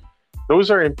yon.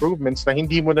 Those are improvements na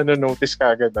hindi mo na notice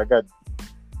ka agad-agad.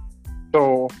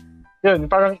 So, yun,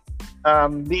 parang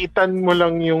liitan mo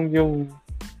lang yung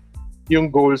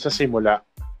goal sa simula.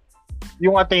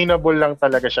 Yung attainable lang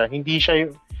talaga siya. Hindi siya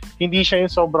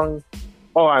yung sobrang,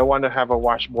 I want to have a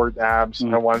washboard abs,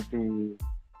 I want to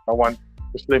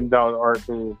slim down or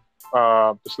to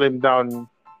slim down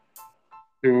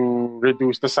to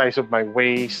reduce the size of my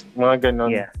waist, mga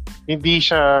ganun. Yeah. Hindi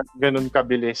siya ganun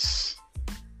kabilis.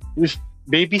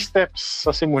 Baby steps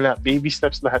sa simula. Baby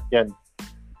steps lahat yan.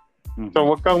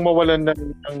 So, wag kang mawalan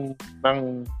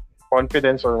ng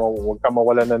confidence or wag kang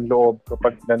mawalan ng loob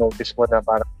kapag na-notice mo na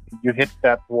parang you hit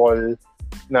that wall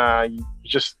na you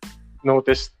just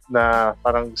noticed na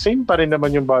parang same pa rin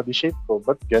naman yung body shape ko.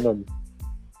 Ba't ganun?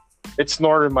 It's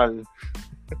normal.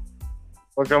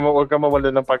 Huwag ka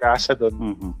mawalan ng pag-asa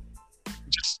doon.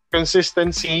 Just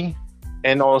consistency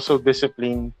and also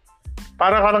discipline.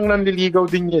 Para ka lang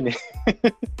nanliligaw din yan eh.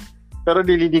 Pero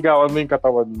nililigawan mo yung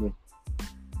katawan mo.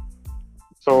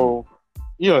 So,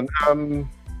 yun.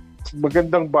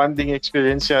 Magandang bonding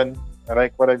experience yan.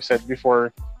 Like what I've said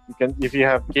before, if you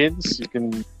have kids, you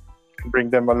can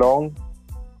bring them along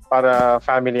para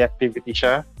family activity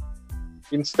siya.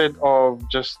 Instead of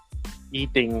just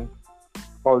eating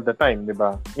all the time, di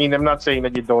ba? I mean, I'm not saying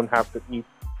that you don't have to eat.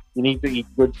 You need to eat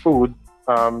good food.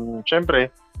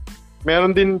 Syempre,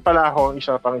 meron din pala ako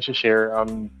isa pang i-share.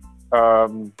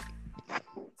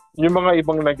 Yung mga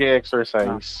ibang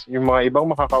nag-e-exercise, yung mga ibang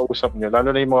makakausap nyo, lalo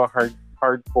na yung mga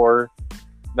hardcore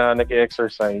na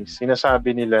nag-e-exercise,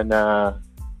 sinasabi nila na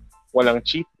walang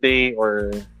cheat day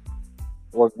or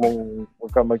wag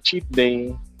ka mag-cheat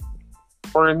day.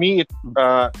 For me,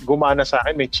 gumana sa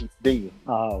akin, may cheat day.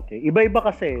 Okay. Iba-iba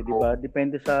kasi, di ba?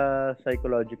 Depende sa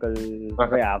psychological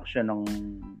reaction ng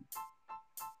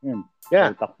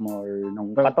utak mo or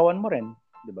ng katawan mo rin,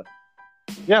 di ba?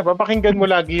 Yeah, papakinggan mo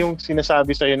lagi yung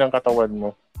sinasabi sa'yo ng katawan mo.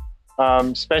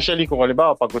 Especially kung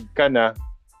halimbawa, pagod ka na,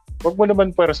 Huwag mo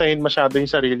naman pwersahin masyado yung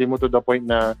sarili mo to the point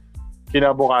na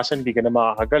kinabukasan hindi ka na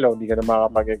makakagalaw, hindi ka na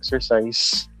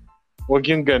makakapag-exercise. Huwag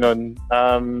yung ganun.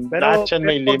 Lahat yan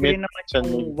may limit.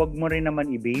 Wag mo rin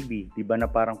naman i-baby. Diba na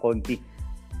parang konti.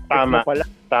 Tama.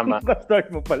 Tama.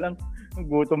 Start mo pa lang.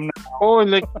 Gutom na. Oh,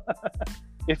 like,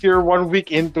 if you're 1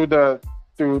 week into to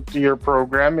your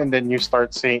program and then you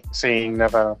start saying na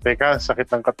teka, sakit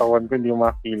ng katawan ko, hindi yung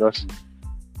mga kilos.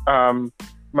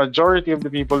 Majority of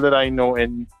the people that I know,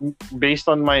 and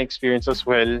based on my experience as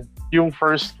well, yung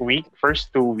first 2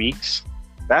 weeks,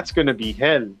 that's gonna be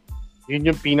hell.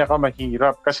 Yun yung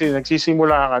pinakamahirap kasi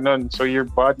nagsisimula ka nun, so your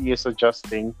body is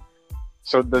adjusting,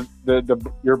 so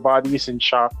your body is in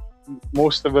shock.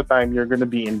 Most of the time you're gonna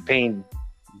be in pain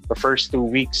the first 2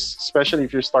 weeks, especially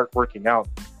if you start working out.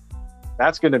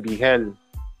 That's gonna be hell.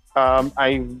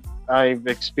 I've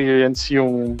experienced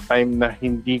yung time na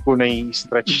hindi ko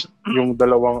na-stretch yung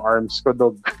dalawang arms ko,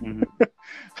 dog.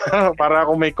 Para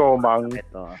ako may komang.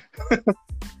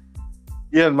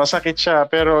 Yan, masakit siya.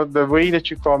 Pero the way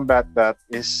that you combat that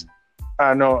is,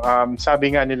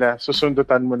 sabi nga nila,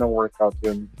 susundutan mo ng workout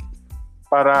yun.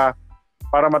 Para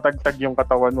matagtag yung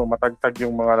katawan mo, matagtag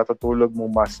yung mga natutulog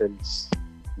mong muscles.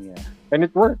 Yeah. And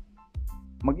it worked.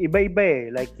 Mag-iba-iba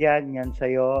eh. Like yan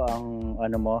sa'yo ang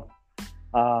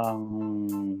ang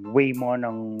way mo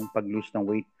ng pag-lose ng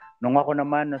weight. Nung ako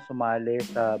naman na sumali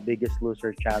sa Biggest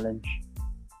Loser Challenge,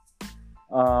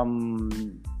 ang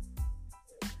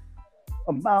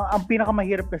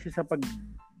pinakamahirap kasi sa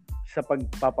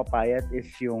pagpapapayat is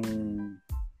yung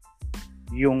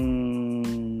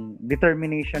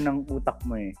determination ng utak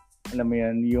mo eh. Alam mo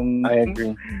yan, I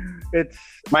agree. It's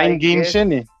mind games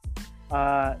yan eh.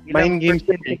 Ilang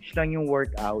percentage lang yung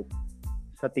workout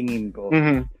sa tingin ko.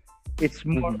 Mm-hmm. It's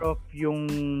more of yung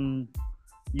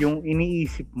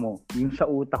iniisip mo, yung sa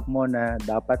utak mo na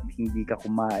dapat hindi ka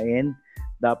kumain,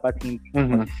 dapat hindi ka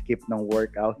mag-skip ng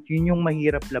workout. Yun yung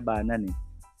mahirap labanan eh.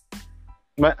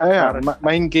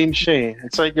 Mind games siya eh.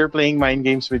 It's like you're playing mind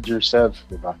games with yourself,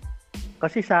 di ba?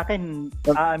 Kasi sa akin,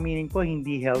 aaminin ko,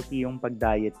 hindi healthy yung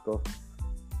pag-diet ko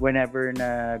whenever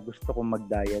na gusto kong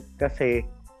mag-diet. Kasi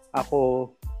ako,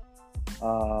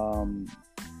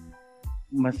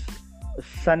 mas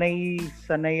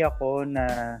sanay ako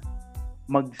na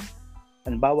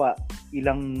halimbawa,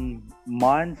 ilang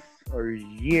months or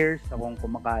years akong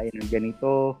kumakain ng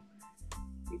ganito.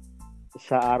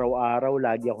 Sa araw-araw,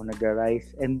 lagi ako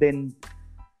nag-rice. And then,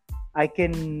 I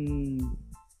can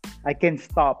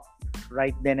stop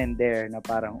right then and there na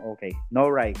parang, okay, no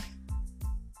rice.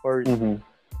 For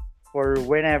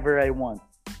whenever I want.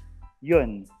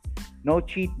 Yun. No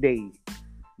cheat day.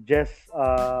 Just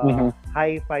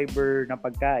high fiber na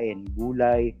pagkain,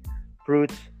 gulay,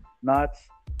 fruits, nuts.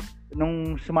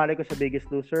 Nung sumali ko sa Biggest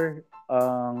Loser,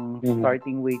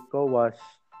 starting weight ko was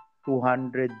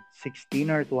 216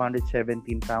 or 217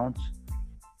 pounds.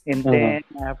 And then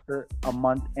after a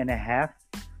month and a half,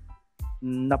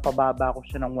 napababa ko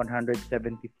siya ng 174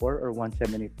 or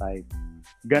 175.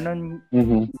 Ganon.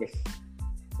 Yes.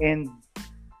 And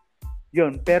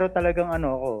yun, pero talagang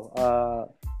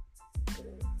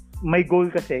may goal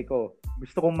kasi ko.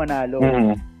 Gusto kong manalo.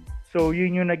 So,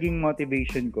 yun yung naging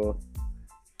motivation ko.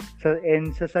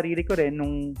 Sa sarili ko rin,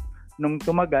 nung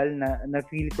tumagal, na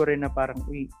feel ko rin na parang,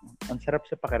 ang sarap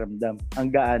sa pakiramdam. Ang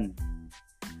gaan.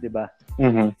 Diba?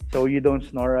 So, you don't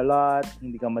snore a lot.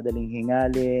 Hindi ka madaling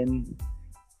hingalin.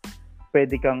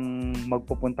 Pwede kang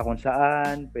magpupunta kung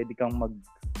saan. Pwede kang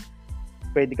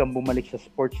bumalik sa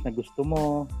sports na gusto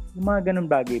mo. Yung mga ganun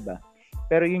bagay ba?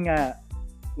 Pero yun nga,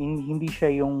 hindi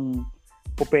siya yung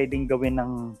pwedeng gawin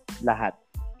ng lahat.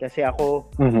 Kasi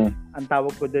ako, ang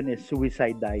tawag ko dun is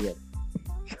suicide diet.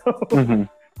 So,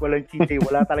 walang cheat day.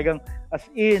 Wala talagang, as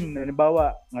in,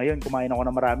 halimbawa, ngayon kumain ako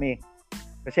ng marami.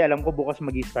 Kasi alam ko bukas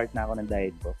mag-i-start na ako ng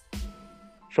diet ko.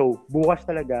 So, bukas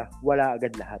talaga, wala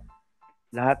agad lahat.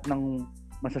 Lahat ng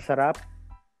masasarap,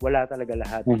 wala talaga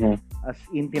lahat. As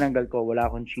in, tinanggal ko,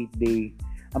 wala akong cheat day.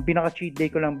 Ang pinaka-cheat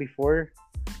day ko lang before,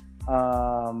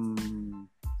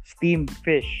 steamed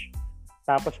fish.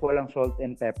 Tapos walang salt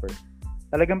and pepper.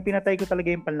 Talagang pinatay ko talaga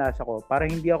yung panlasa ko para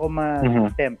hindi ako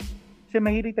ma-tempt. Kasi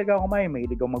mahilig talaga ako kumain.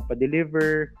 Mahilig ako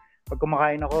magpa-deliver. Pag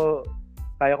kumakain ako,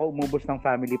 kaya ko umubos ng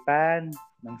family pan,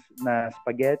 na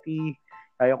spaghetti.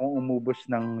 Kaya kong umubos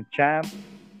ng champ.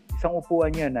 Isang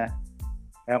upuan yun, ha.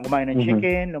 Kaya kumain ng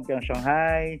chicken, lumpiang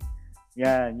Shanghai.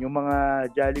 Yan, yung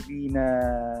mga Jollibee na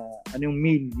yung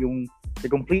meal, yung the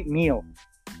complete meal.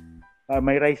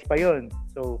 May rice pa yun.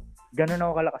 So, ganun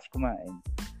ako kalakas kumain.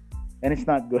 And it's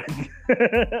not good.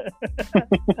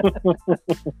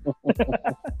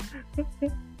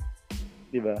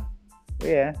 Diba? So,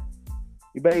 yeah.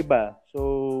 Iba-iba.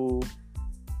 So,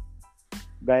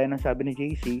 gaya ng sabi ni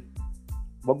JC,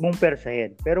 wag mong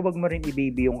persahin. Pero wag mo rin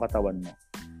i-baby yung katawan mo.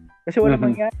 Kasi wala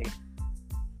mangyari.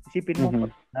 Isipin mo,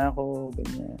 pag na ako,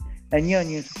 ganyan. And yun,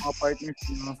 yung sa mga partners,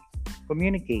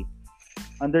 communicate.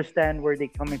 Understand where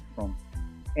they're coming from.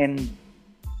 And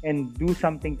do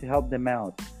something to help them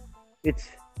out.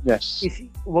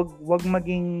 Wag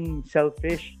maging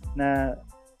selfish na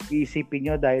iisipin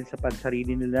nyo dahil sa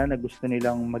pansarili nila na gusto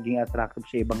nilang maging attractive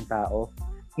sa ibang tao.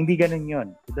 Hindi ganun yun.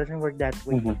 It doesn't work that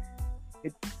way.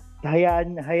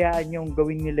 Hayaan yung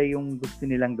gawin nila yung gusto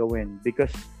nilang gawin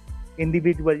because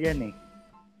individual yan eh.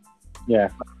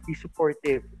 Yeah. Be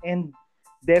supportive and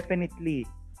definitely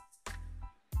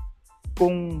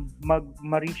kung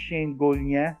ma-reach niya yung goal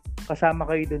niya, kasama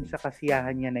kayo dun sa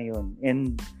kasiyahan niya na yun.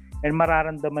 And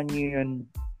mararamdaman niyo yun,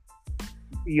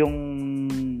 yung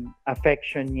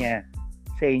affection niya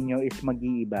sa inyo is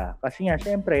mag-iiba. Kasi nga,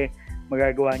 syempre,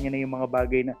 magagawa niya na yung mga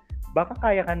bagay na baka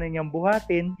kaya ka na niyang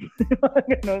buhatin.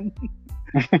 Ganon.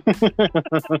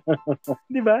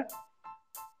 Di ba?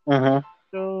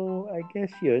 So, I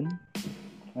guess yun.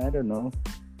 I don't know.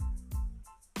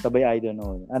 Sabay, I don't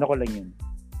know. Ano ko lang yun.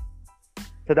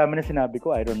 Sa dami na sinabi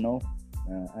ko, I don't know.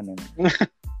 Ano na.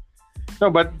 No,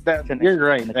 but you're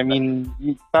right. I mean,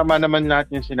 tama naman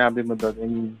lahat yung sinabi mo doon. I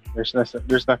mean, there's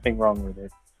nothing wrong with it.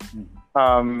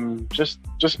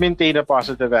 Just maintain a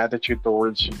positive attitude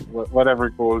towards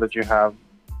whatever goal that you have.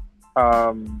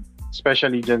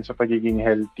 Especially dyan sa pagiging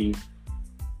healthy.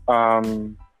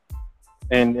 And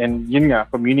yun nga,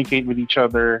 communicate with each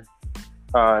other.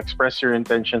 Express your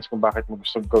intentions kung bakit mo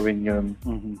gusto gawin yun.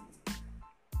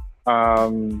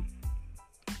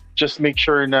 Just make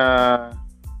sure na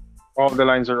all the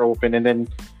lines are open, and then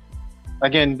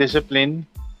again, discipline,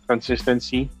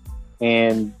 consistency,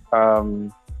 and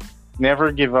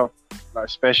never give up,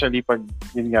 especially pag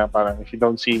yun nga, parang if you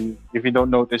don't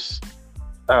notice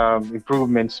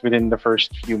improvements within the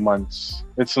first few months.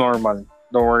 It's normal,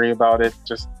 don't worry about it,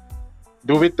 just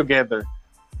do it together.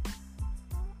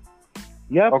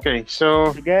 Yep. Okay,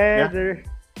 so together. Yeah.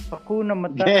 Hakuna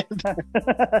Matata.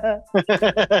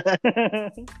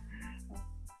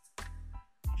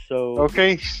 So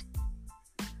okay.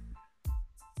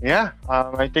 Yeah,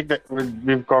 I think that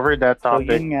we've covered that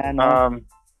topic. So yun nga, no?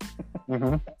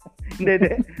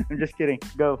 Hindi. I'm just kidding.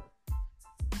 Go,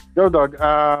 dog.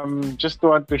 Just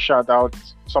want to shout out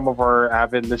some of our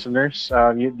avid listeners.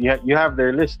 You have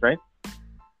their list, right?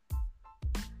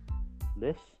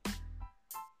 List?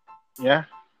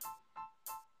 Yeah.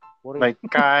 What like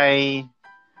Kai.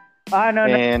 No.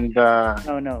 And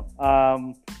no.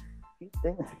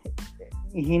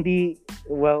 Hindi,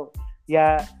 well,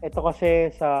 yeah, ito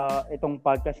kasi sa itong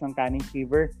podcast ng Kanin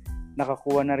Fever,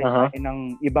 nakakuha na rin tayo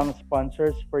ng ibang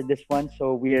sponsors for this one,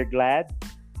 so we are glad.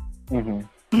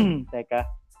 Teka.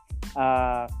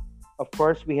 Of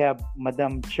course, we have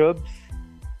Madam Chubs.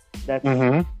 That's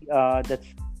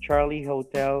Charlie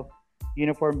Hotel,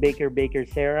 Uniform Baker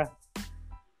Sarah.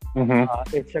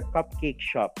 It's a cupcake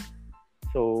shop.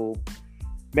 So,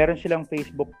 meron silang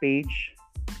Facebook page,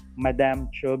 Madam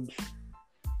Chubs.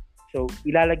 So,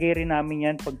 ilalagay rin namin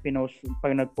yan pag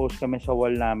nag-post kami sa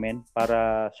wall namin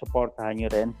para supportahan nyo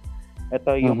rin.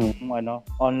 Ito yung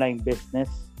online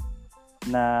business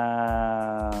na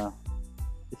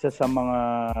isa sa mga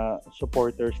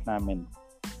supporters namin.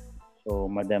 So,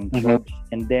 Madam Chubs.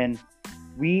 And then,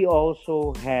 we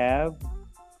also have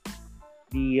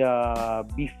the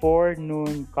before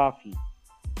noon coffee.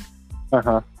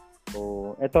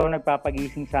 So, ito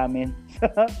nagpapagising sa amin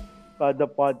sa the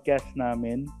podcast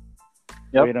namin.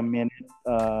 Yep. Wait a minute.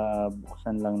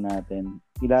 Buksan lang natin.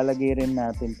 Ilalagay rin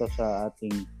natin to sa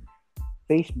ating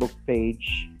Facebook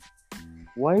page.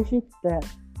 Why is it that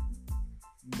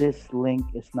this link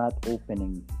is not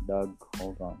opening, Doug?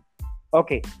 Hold on.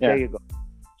 Okay, There you go.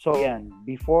 So, yan.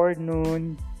 Before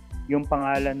noon, yung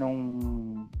pangalan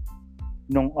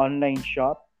nung online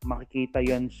shop, makikita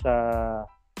yon sa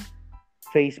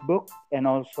Facebook and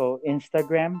also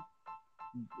Instagram.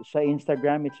 Sa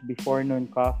Instagram, it's Before Noon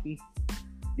Coffee.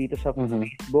 Dito sa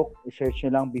Facebook, i-search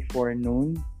nyo lang Before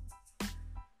Noon.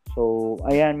 So,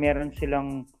 ayan, meron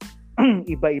silang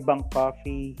iba-ibang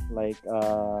coffee like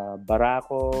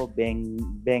Barako,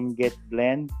 Benguet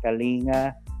Blend,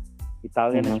 Kalinga,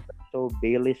 Italian Espresso,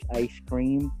 Baileys Ice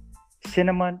Cream,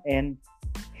 Cinnamon, and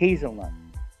Hazelnut.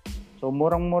 So,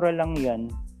 murang-mura lang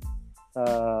yan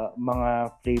sa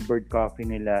mga flavored coffee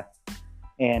nila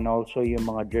and also yung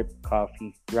mga drip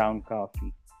coffee, ground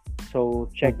coffee.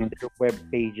 So, check their web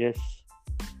pages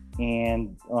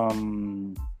and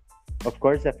of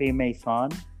course, the Femme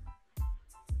Maison,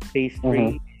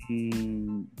 pastry,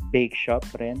 bake shop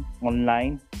rin,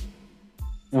 online.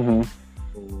 Mm-hmm.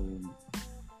 So,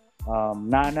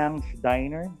 Nanang's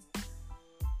Diner,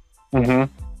 Mm-hmm.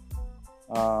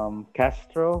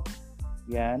 Castro,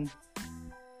 yan.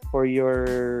 For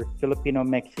your Filipino,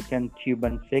 Mexican,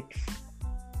 Cuban fix.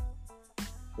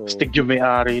 So, Stig yung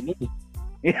may-ari nun.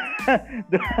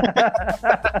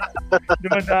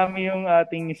 dumadami yung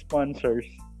ating sponsors.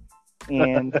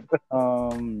 And,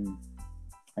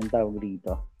 ang tawag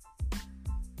dito.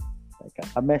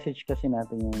 Teka, message kasi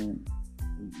natin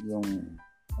yung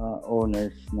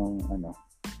owners nung ano.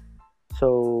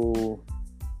 So,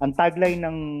 ang tagline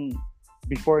ng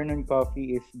Before Noon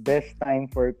Coffee is best time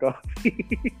for coffee.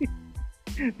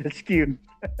 That's cute.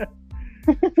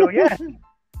 So, yeah.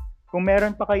 Kung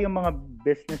meron pa kayong mga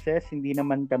businesses, hindi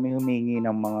naman kami humingi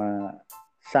ng mga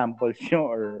samples nyo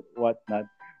or whatnot.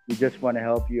 We just want to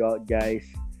help you out, guys.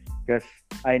 Because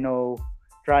I know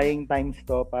trying times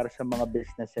to para sa mga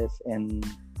businesses and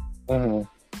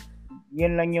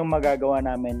yun lang yung magagawa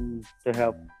namin to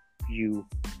help you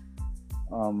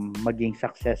maging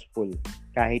successful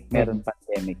kahit meron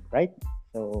pandemic, right?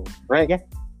 So, right. Yeah.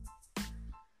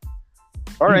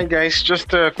 All right, guys,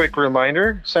 just a quick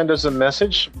reminder, send us a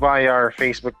message via our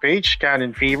Facebook page,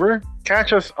 Kanin Fever.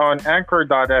 Catch us on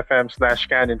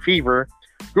anchor.fm/Kanin Fever,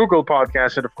 Google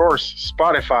Podcasts, and of course,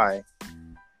 Spotify.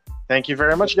 Thank you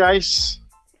very much, guys.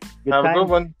 Good Have a good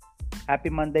one.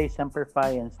 Happy Monday, Semper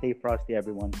Fi, and stay frosty,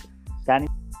 everyone. Kanin